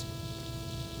sometimes.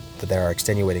 But there are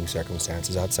extenuating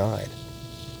circumstances outside.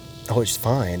 Oh, it's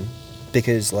fine.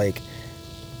 Because, like...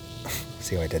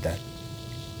 see how I did that?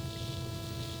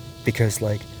 Because,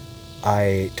 like,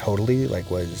 I totally,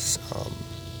 like, was...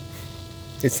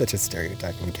 it's such a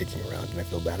stereotype I'm kicking around, and I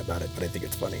feel bad about it, but I think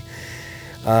it's funny.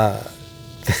 I'm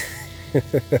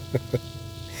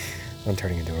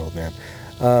turning into an old man.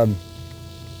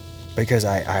 Because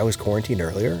I was quarantined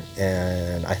earlier,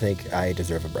 and I think I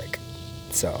deserve a break.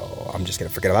 So I'm just going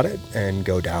to forget about it and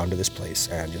go down to this place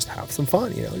and just have some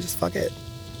fun, just fuck it.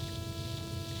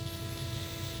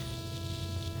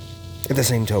 At the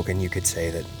same token, you could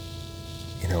say that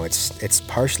It's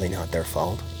partially not their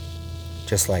fault.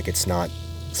 Just like it's not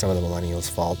some of the millennials'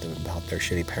 fault about their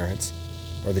shitty parents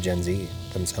or the Gen Z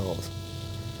themselves.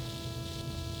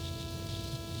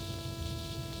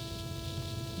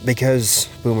 Because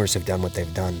boomers have done what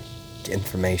they've done to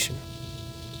information.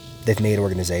 They've made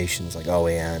organizations like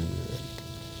OAN and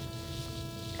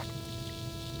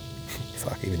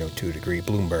even though 2 Degree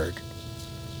Bloomberg,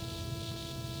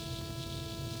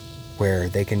 where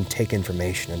they can take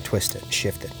information and twist it and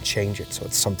shift it and change it so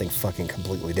it's something fucking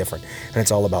completely different. And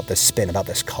it's all about this spin, about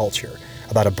this culture,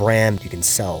 about a brand you can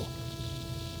sell.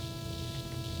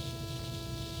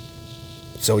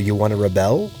 So you want to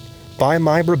rebel? Buy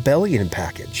my Rebellion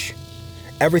package.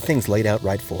 Everything's laid out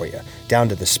right for you, down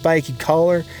to the spiky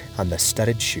collar and the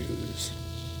studded shoes.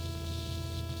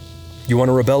 You want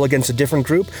to rebel against a different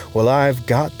group? Well, I've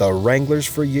got the Wranglers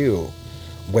for you.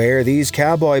 Wear these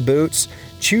cowboy boots,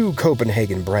 chew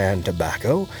Copenhagen brand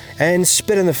tobacco, and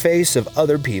spit in the face of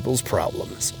other people's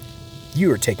problems.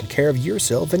 You are taking care of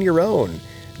yourself and your own.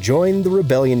 Join the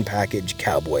Rebellion Package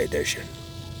Cowboy Edition.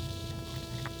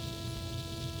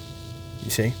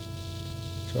 You see?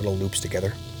 So it all loops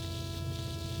together.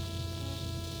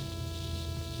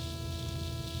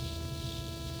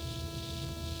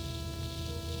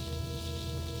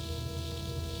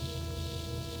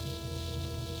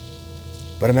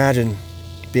 But imagine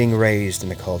being raised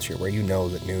in a culture where you know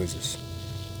that news is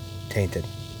tainted,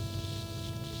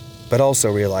 but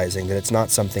also realizing that it's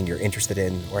not something you're interested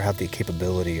in or have the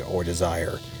capability or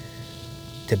desire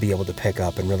to be able to pick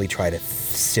up and really try to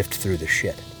sift through the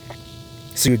shit.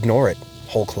 So you ignore it,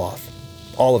 whole cloth,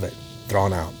 all of it,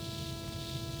 thrown out.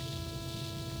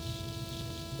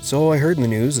 So I heard in the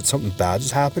news that something bad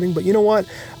is happening, but you know what?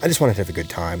 I just wanted to have a good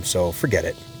time, so forget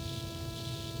it.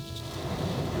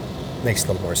 Makes a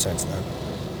little more sense then.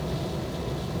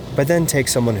 But then take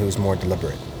someone who's more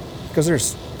deliberate, because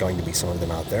there's going to be some of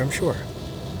them out there, I'm sure.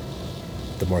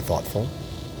 The more thoughtful.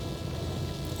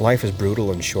 Life is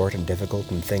brutal and short and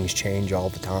difficult, and things change all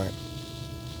the time.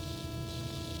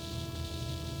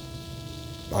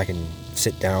 I can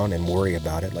sit down and worry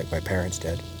about it like my parents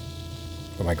did,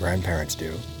 or my grandparents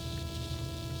do.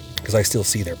 Because I still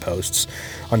see their posts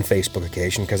on Facebook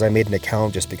occasion, because I made an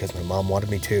account just because my mom wanted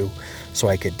me to, so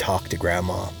I could talk to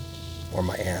grandma, or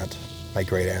my aunt, my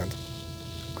great aunt,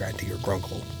 granty or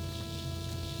grunkle,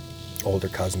 older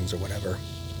cousins or whatever.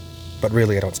 But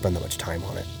really, I don't spend that much time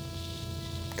on it,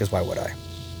 because why would I?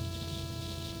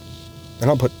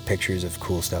 And I'll put pictures of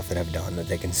cool stuff that I've done that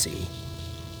they can see,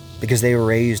 because they were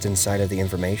raised inside of the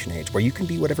information age, where you can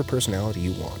be whatever personality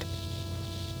you want.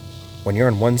 When you're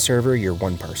on one server, you're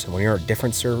one person. When you're on a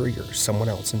different server, you're someone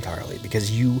else entirely,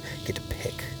 because you get to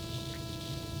pick.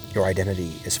 Your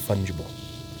identity is fungible.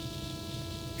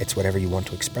 It's whatever you want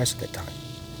to express at that time.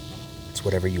 It's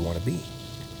whatever you want to be.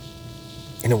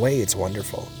 In a way, it's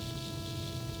wonderful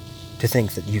to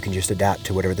think that you can just adapt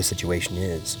to whatever the situation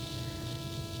is,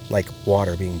 like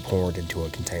water being poured into a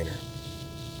container.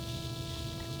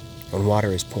 When water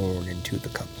is poured into the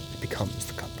cup, it becomes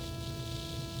the cup.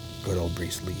 Good old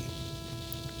Bruce Lee.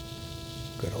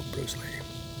 Good old Bruce Lee.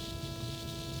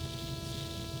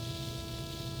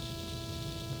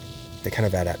 The kind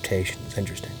of adaptation is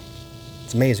interesting.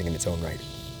 It's amazing in its own right.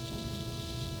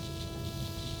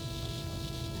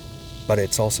 But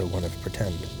it's also one of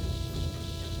pretend.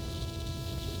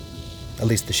 At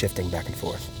least the shifting back and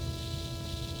forth.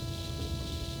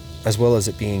 As well as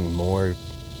it being more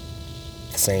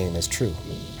the same as true.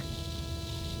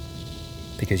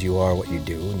 Because you are what you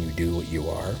do, and you do what you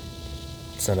are.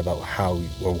 It's not about how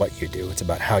or what you do, it's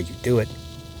about how you do it.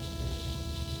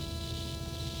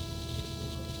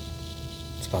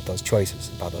 It's about those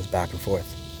choices, about those back and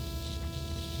forth.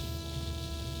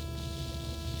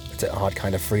 It's an odd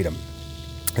kind of freedom.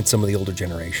 And some of the older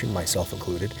generation, myself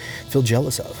included, feel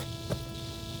jealous of.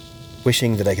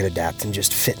 Wishing that I could adapt and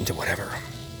just fit into whatever.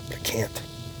 But I can't.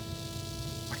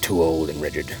 I'm too old and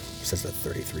rigid, says the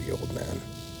 33-year-old man.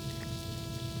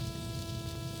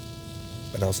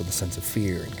 But also the sense of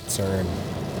fear and concern,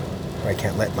 where I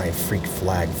can't let my freak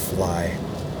flag fly.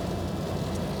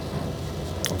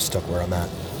 I'm stuck where I'm at.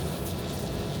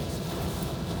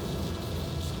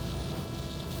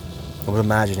 I'm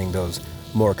imagining those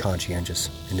more conscientious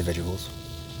individuals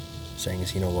saying,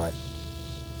 you know what?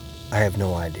 I have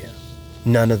no idea.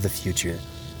 None of the future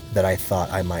that I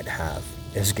thought I might have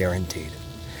is guaranteed.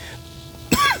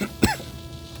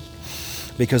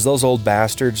 Because those old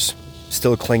bastards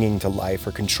still clinging to life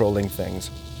or controlling things.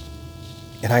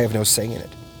 And I have no say in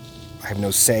it. I have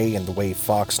no say in the way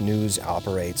Fox News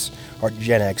operates, or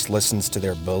Gen X listens to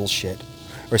their bullshit,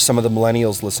 or some of the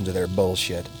millennials listen to their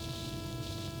bullshit.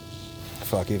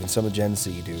 fuck, even some of Gen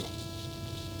Z do.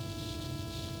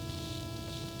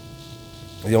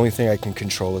 The only thing I can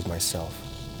control is myself.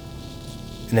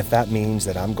 And if that means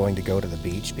that I'm going to go to the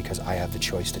beach because I have the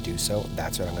choice to do so,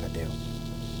 that's what I'm going to do.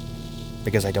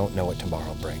 Because I don't know what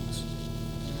tomorrow brings.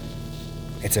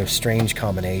 It's a strange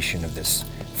combination of this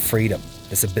freedom,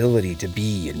 this ability to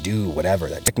be and do whatever.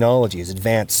 That technology has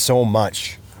advanced so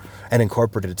much and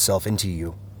incorporated itself into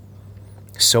you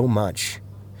so much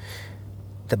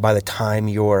that by the time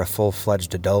you're a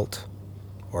full-fledged adult,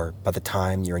 or by the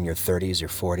time you're in your 30s or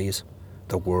 40s,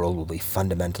 the world will be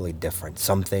fundamentally different.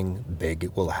 Something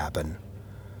big will happen.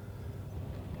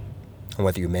 And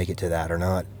whether you make it to that or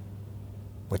not,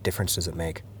 what difference does it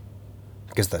make?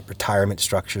 Because the retirement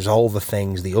structures, all the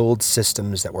things, the old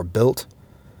systems that were built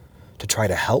to try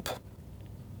to help,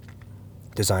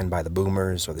 designed by the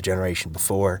boomers or the generation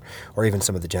before, or even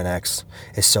some of the Gen X,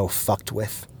 is so fucked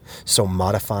with, so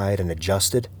modified and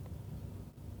adjusted,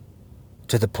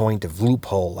 to the point of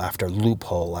loophole after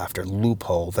loophole after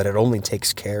loophole that it only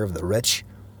takes care of the rich.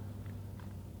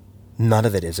 None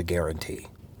of it is a guarantee.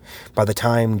 By the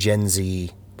time Gen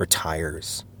Z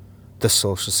retires, the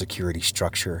Social Security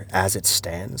structure as it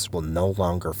stands will no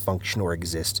longer function or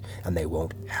exist, and they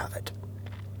won't have it.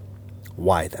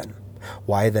 Why then?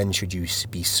 Why then should you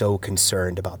be so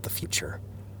concerned about the future?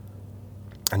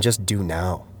 And just do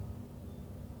now.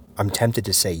 I'm tempted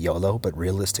to say YOLO, but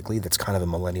realistically, that's kind of a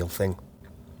millennial thing.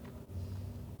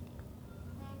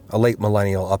 A late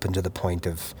millennial up into the point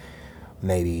of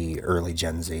maybe early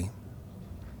Gen Z.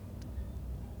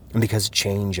 And because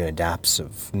change and adapts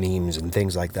of memes and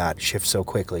things like that shift so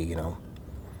quickly, you know,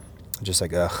 just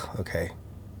like, ugh, okay.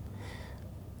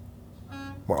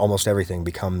 Where almost everything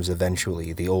becomes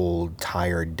eventually the old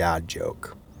tired dad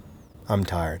joke. I'm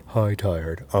tired. Hi,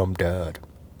 tired. I'm dad.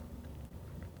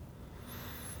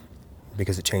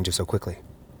 Because it changes so quickly.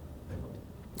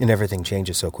 And everything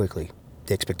changes so quickly.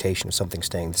 The expectation of something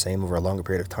staying the same over a longer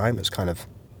period of time is kind of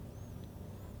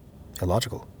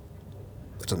illogical.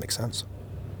 That doesn't make sense.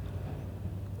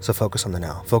 So focus on the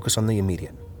now. Focus on the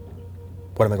immediate.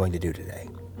 What am I going to do today?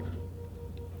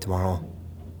 Tomorrow,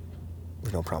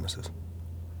 there's no promises.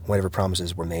 Whatever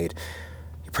promises were made,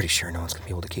 you're pretty sure no one's going to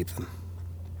be able to keep them.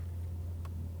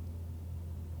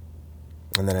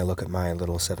 And then I look at my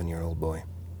little 7-year-old boy,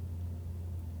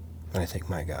 and I think,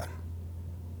 my God,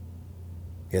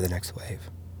 you're the next wave.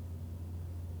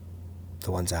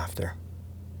 The ones after.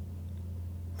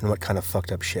 And what kind of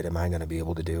fucked up shit am I going to be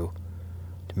able to do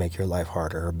to make your life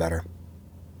harder or better?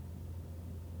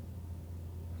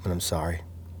 And I'm sorry.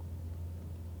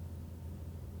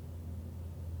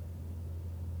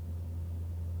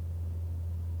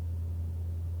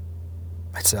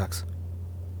 It sucks.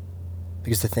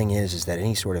 Because the thing is that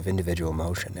any sort of individual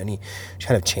emotion, any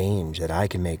kind of change that I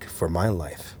can make for my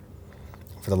life,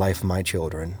 for the life of my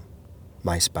children,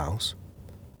 my spouse,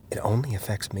 it only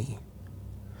affects me.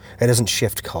 It doesn't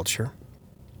shift culture.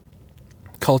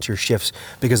 Culture shifts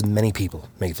because many people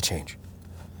make the change.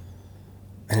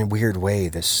 And in a weird way,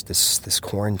 this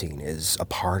quarantine is a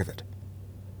part of it,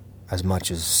 as much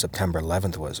as September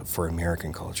 11th was for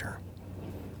American culture.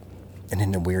 And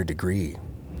in a weird degree,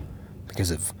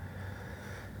 because of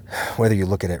whether you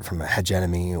look at it from a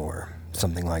hegemony or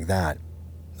something like that,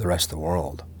 the rest of the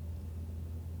world,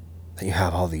 that you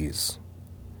have all these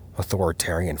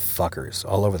authoritarian fuckers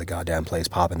all over the goddamn place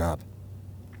popping up.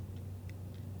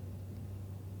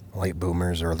 Late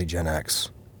boomers, early Gen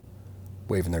X,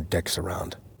 waving their dicks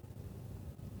around,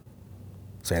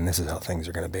 saying this is how things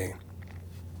are going to be.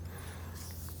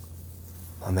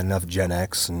 And then enough Gen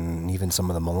X and even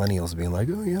some of the millennials being like,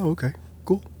 oh yeah, okay,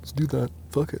 cool, let's do that,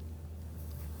 fuck it.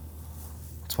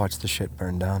 Let's watch the shit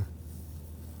burn down.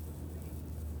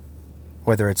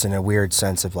 Whether it's in a weird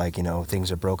sense of like, you know,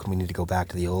 things are broken, we need to go back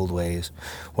to the old ways,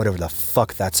 whatever the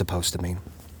fuck that's supposed to mean.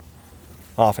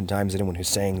 Oftentimes anyone who's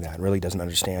saying that really doesn't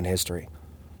understand history.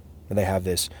 And they have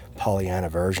this Pollyanna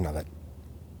version of it,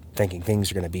 thinking things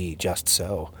are going to be just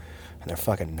so, and they're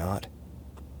fucking not.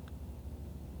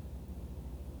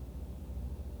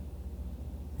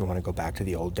 We want to go back to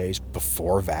the old days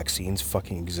before vaccines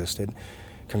fucking existed.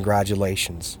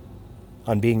 Congratulations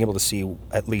on being able to see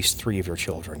at least 3 of your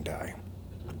children die.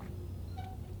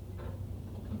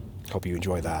 Hope you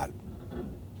enjoy that.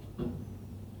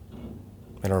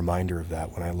 And a reminder of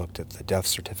that when I looked at the death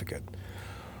certificate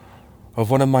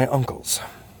of one of my uncles,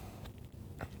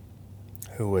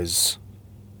 who was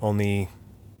only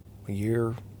a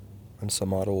year and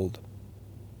some odd old,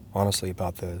 honestly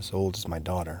about as old as my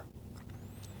daughter,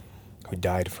 who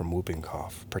died from whooping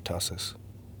cough, pertussis.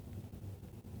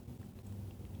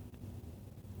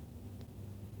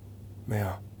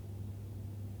 Yeah.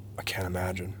 I can't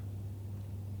imagine.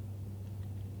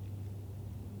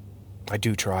 I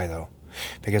do try, though,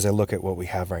 because I look at what we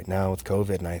have right now with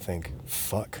COVID and I think,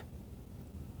 fuck,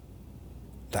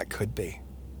 that could be.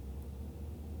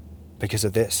 Because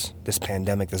of this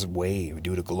pandemic, this wave,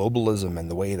 due to globalism and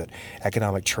the way that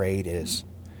economic trade is,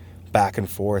 back and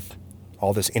forth,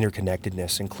 all this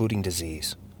interconnectedness, including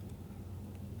disease.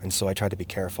 And so I try to be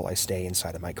careful. I stay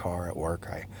inside of my car at work.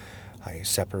 I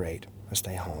separate. I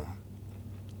stay home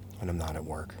when I'm not at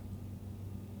work.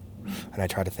 And I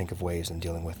try to think of ways in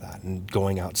dealing with that. And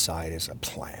going outside is a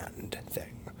planned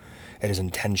thing. It is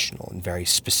intentional and very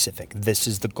specific. This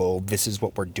is the goal. This is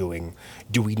what we're doing.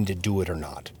 Do we need to do it or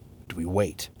not? Do we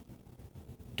wait?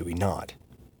 Do we not?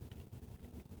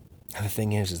 And the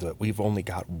thing is that we've only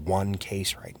got one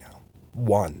case right now.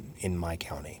 One in my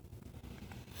county.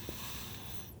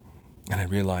 And I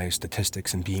realize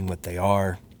statistics and being what they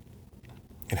are,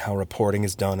 and how reporting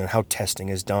is done and how testing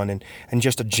is done, and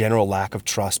just a general lack of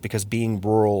trust, because being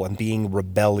rural and being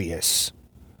rebellious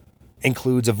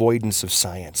includes avoidance of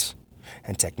science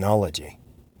and technology,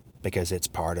 because it's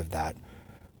part of that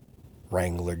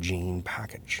Wrangler gene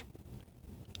package.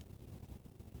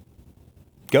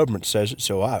 Government says it,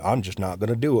 so I'm just not going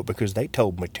to do it because they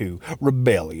told me to.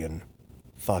 Rebellion.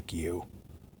 Fuck you.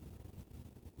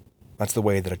 That's the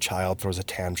way that a child throws a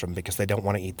tantrum because they don't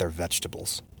want to eat their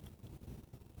vegetables.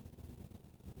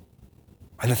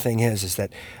 And the thing is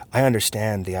that I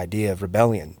understand the idea of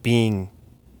rebellion, being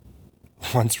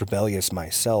once rebellious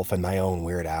myself in my own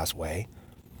weird-ass way.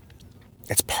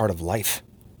 It's part of life.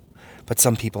 But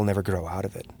some people never grow out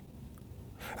of it.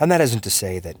 And that isn't to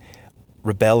say that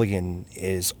rebellion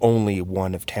is only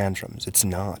one of tantrums. It's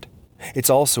not. It's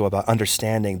also about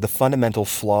understanding the fundamental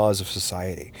flaws of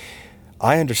society.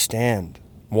 I understand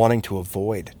wanting to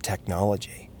avoid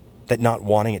technology, that not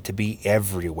wanting it to be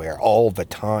everywhere all the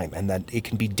time, and that it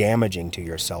can be damaging to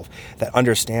yourself, that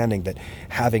understanding that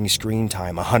having screen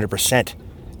time 100%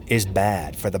 is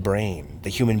bad for the brain. The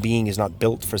human being is not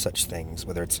built for such things,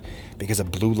 whether it's because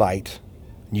of blue light,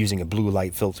 using a blue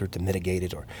light filter to mitigate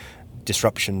it, or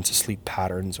disruption to sleep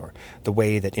patterns, or the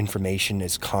way that information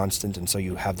is constant, and so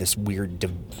you have this weird,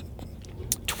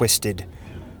 twisted,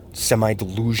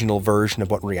 semi-delusional version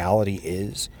of what reality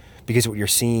is. Because what you're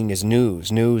seeing is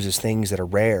news. News is things that are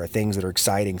rare, things that are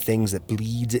exciting, things that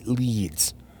bleeds, it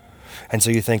leads. And so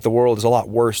you think the world is a lot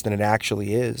worse than it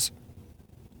actually is.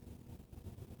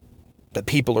 That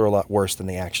people are a lot worse than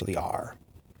they actually are.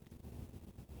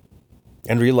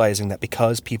 And realizing that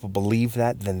because people believe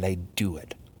that, then they do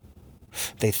it.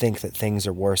 They think that things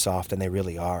are worse off than they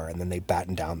really are, and then they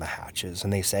batten down the hatches,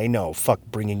 and they say, no, fuck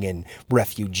bringing in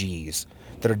refugees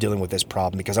that are dealing with this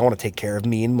problem because I want to take care of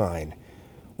me and mine,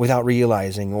 without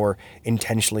realizing or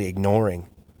intentionally ignoring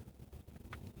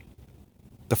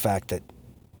the fact that,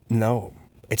 no,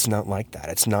 it's not like that.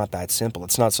 It's not that simple.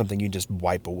 It's not something you just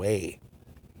wipe away.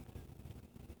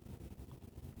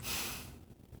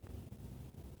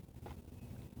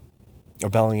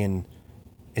 Rebellion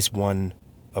is one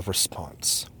of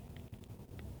response.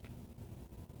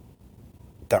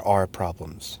 There are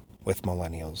problems with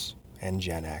millennials and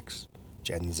Gen X,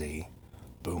 Gen Z,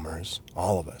 boomers,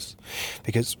 all of us,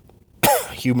 because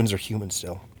humans are humans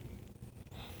still.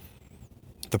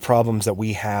 The problems that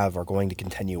we have are going to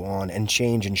continue on and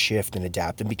change and shift and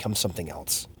adapt and become something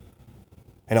else.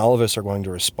 And all of us are going to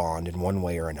respond in one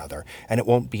way or another, and it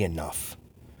won't be enough.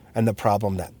 And the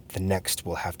problem that the next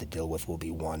we'll have to deal with will be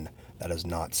one that is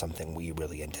not something we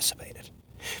really anticipated.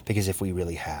 Because if we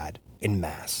really had, in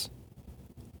mass,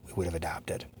 we would have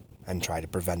adapted and tried to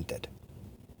prevent it.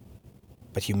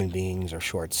 But human beings are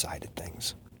short-sighted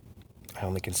things. I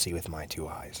only can see with my two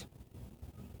eyes.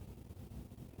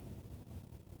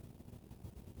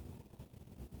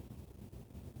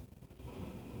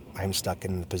 I'm stuck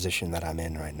in the position that I'm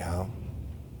in right now,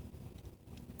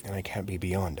 and I can't be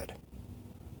beyond it.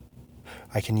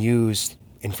 I can use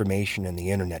information and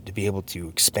the internet to be able to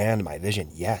expand my vision,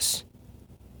 yes,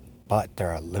 but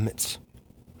there are limits,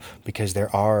 because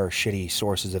there are shitty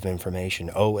sources of information.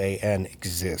 OAN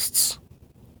exists.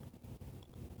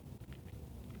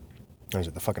 Is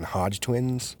it the fucking Hodge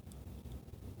twins?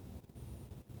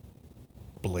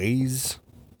 Blaze?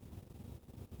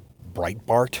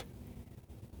 Breitbart?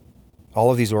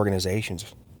 All of these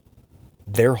organizations,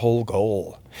 their whole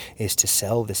goal is to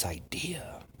sell this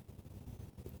idea,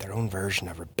 their own version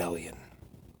of rebellion.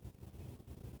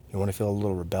 You want to feel a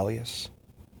little rebellious?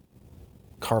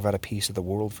 Carve out a piece of the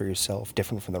world for yourself,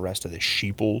 different from the rest of the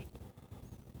sheeple?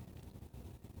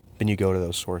 Then you go to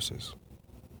those sources.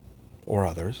 Or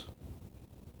others.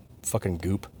 Fucking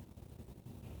goop.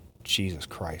 Jesus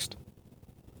Christ.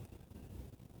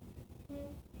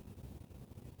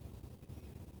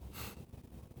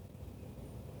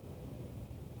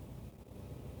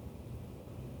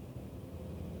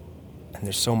 And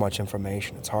there's so much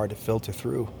information, it's hard to filter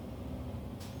through.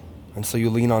 And so you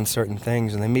lean on certain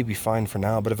things, and they may be fine for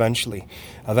now, but eventually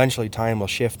time will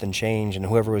shift and change, and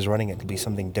whoever is running it will be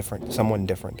something different, someone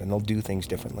different, and they'll do things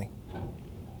differently.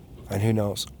 And who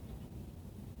knows?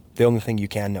 The only thing you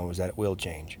can know is that it will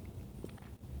change.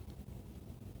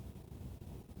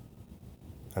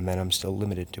 And then I'm still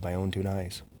limited to my own 2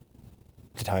 eyes,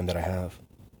 the time that I have.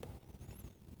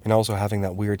 And also having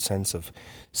that weird sense of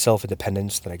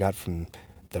self-independence that I got from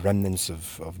the remnants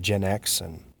of Gen X,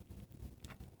 and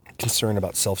concern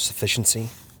about self-sufficiency.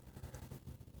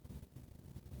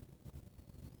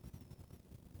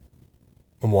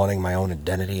 And wanting my own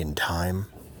identity and time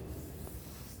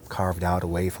carved out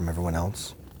away from everyone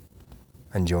else.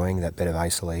 Enjoying that bit of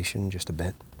isolation just a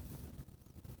bit.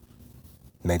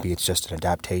 Maybe it's just an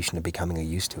adaptation to becoming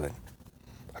used to it,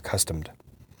 accustomed.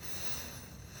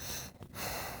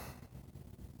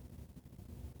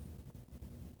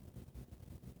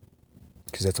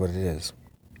 Because that's what it is.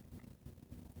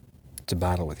 It's a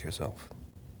battle with yourself.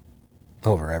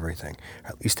 Over everything.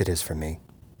 At least it is for me.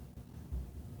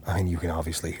 I mean, you can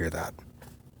obviously hear that.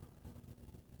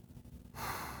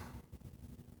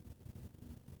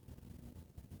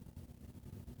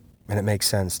 And it makes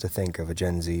sense to think of a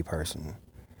Gen Z person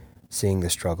seeing the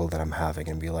struggle that I'm having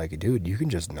and be like, dude, you can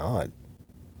just not.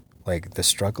 Like, the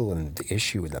struggle and the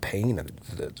issue and the pain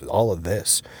and all of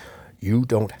this, you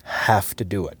don't have to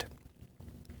do it.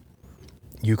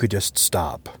 You could just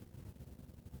stop.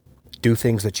 Do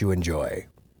things that you enjoy.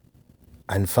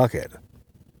 And fuck it.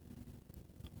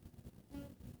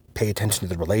 Pay attention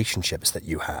to the relationships that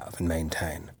you have and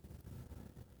maintain.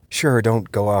 Sure,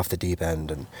 don't go off the deep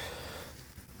end and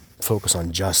focus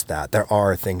on just that. There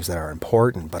are things that are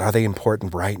important, but are they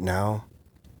important right now?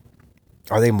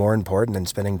 Are they more important than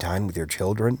spending time with your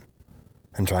children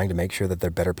and trying to make sure that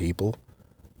they're better people,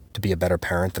 to be a better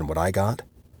parent than what I got?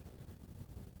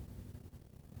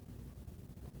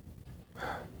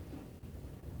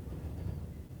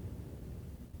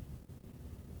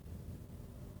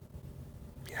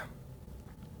 Yeah.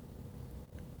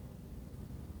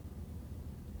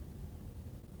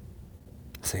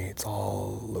 See, it's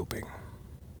all looping.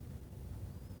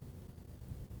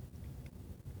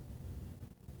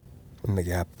 And the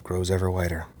gap grows ever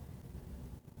wider.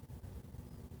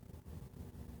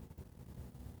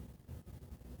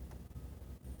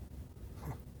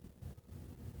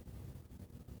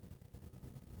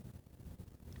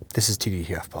 This is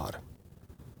TDTF Pod.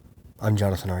 I'm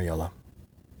Jonathan Ariola.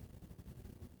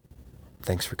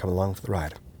 Thanks for coming along for the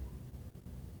ride.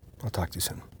 I'll talk to you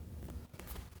soon.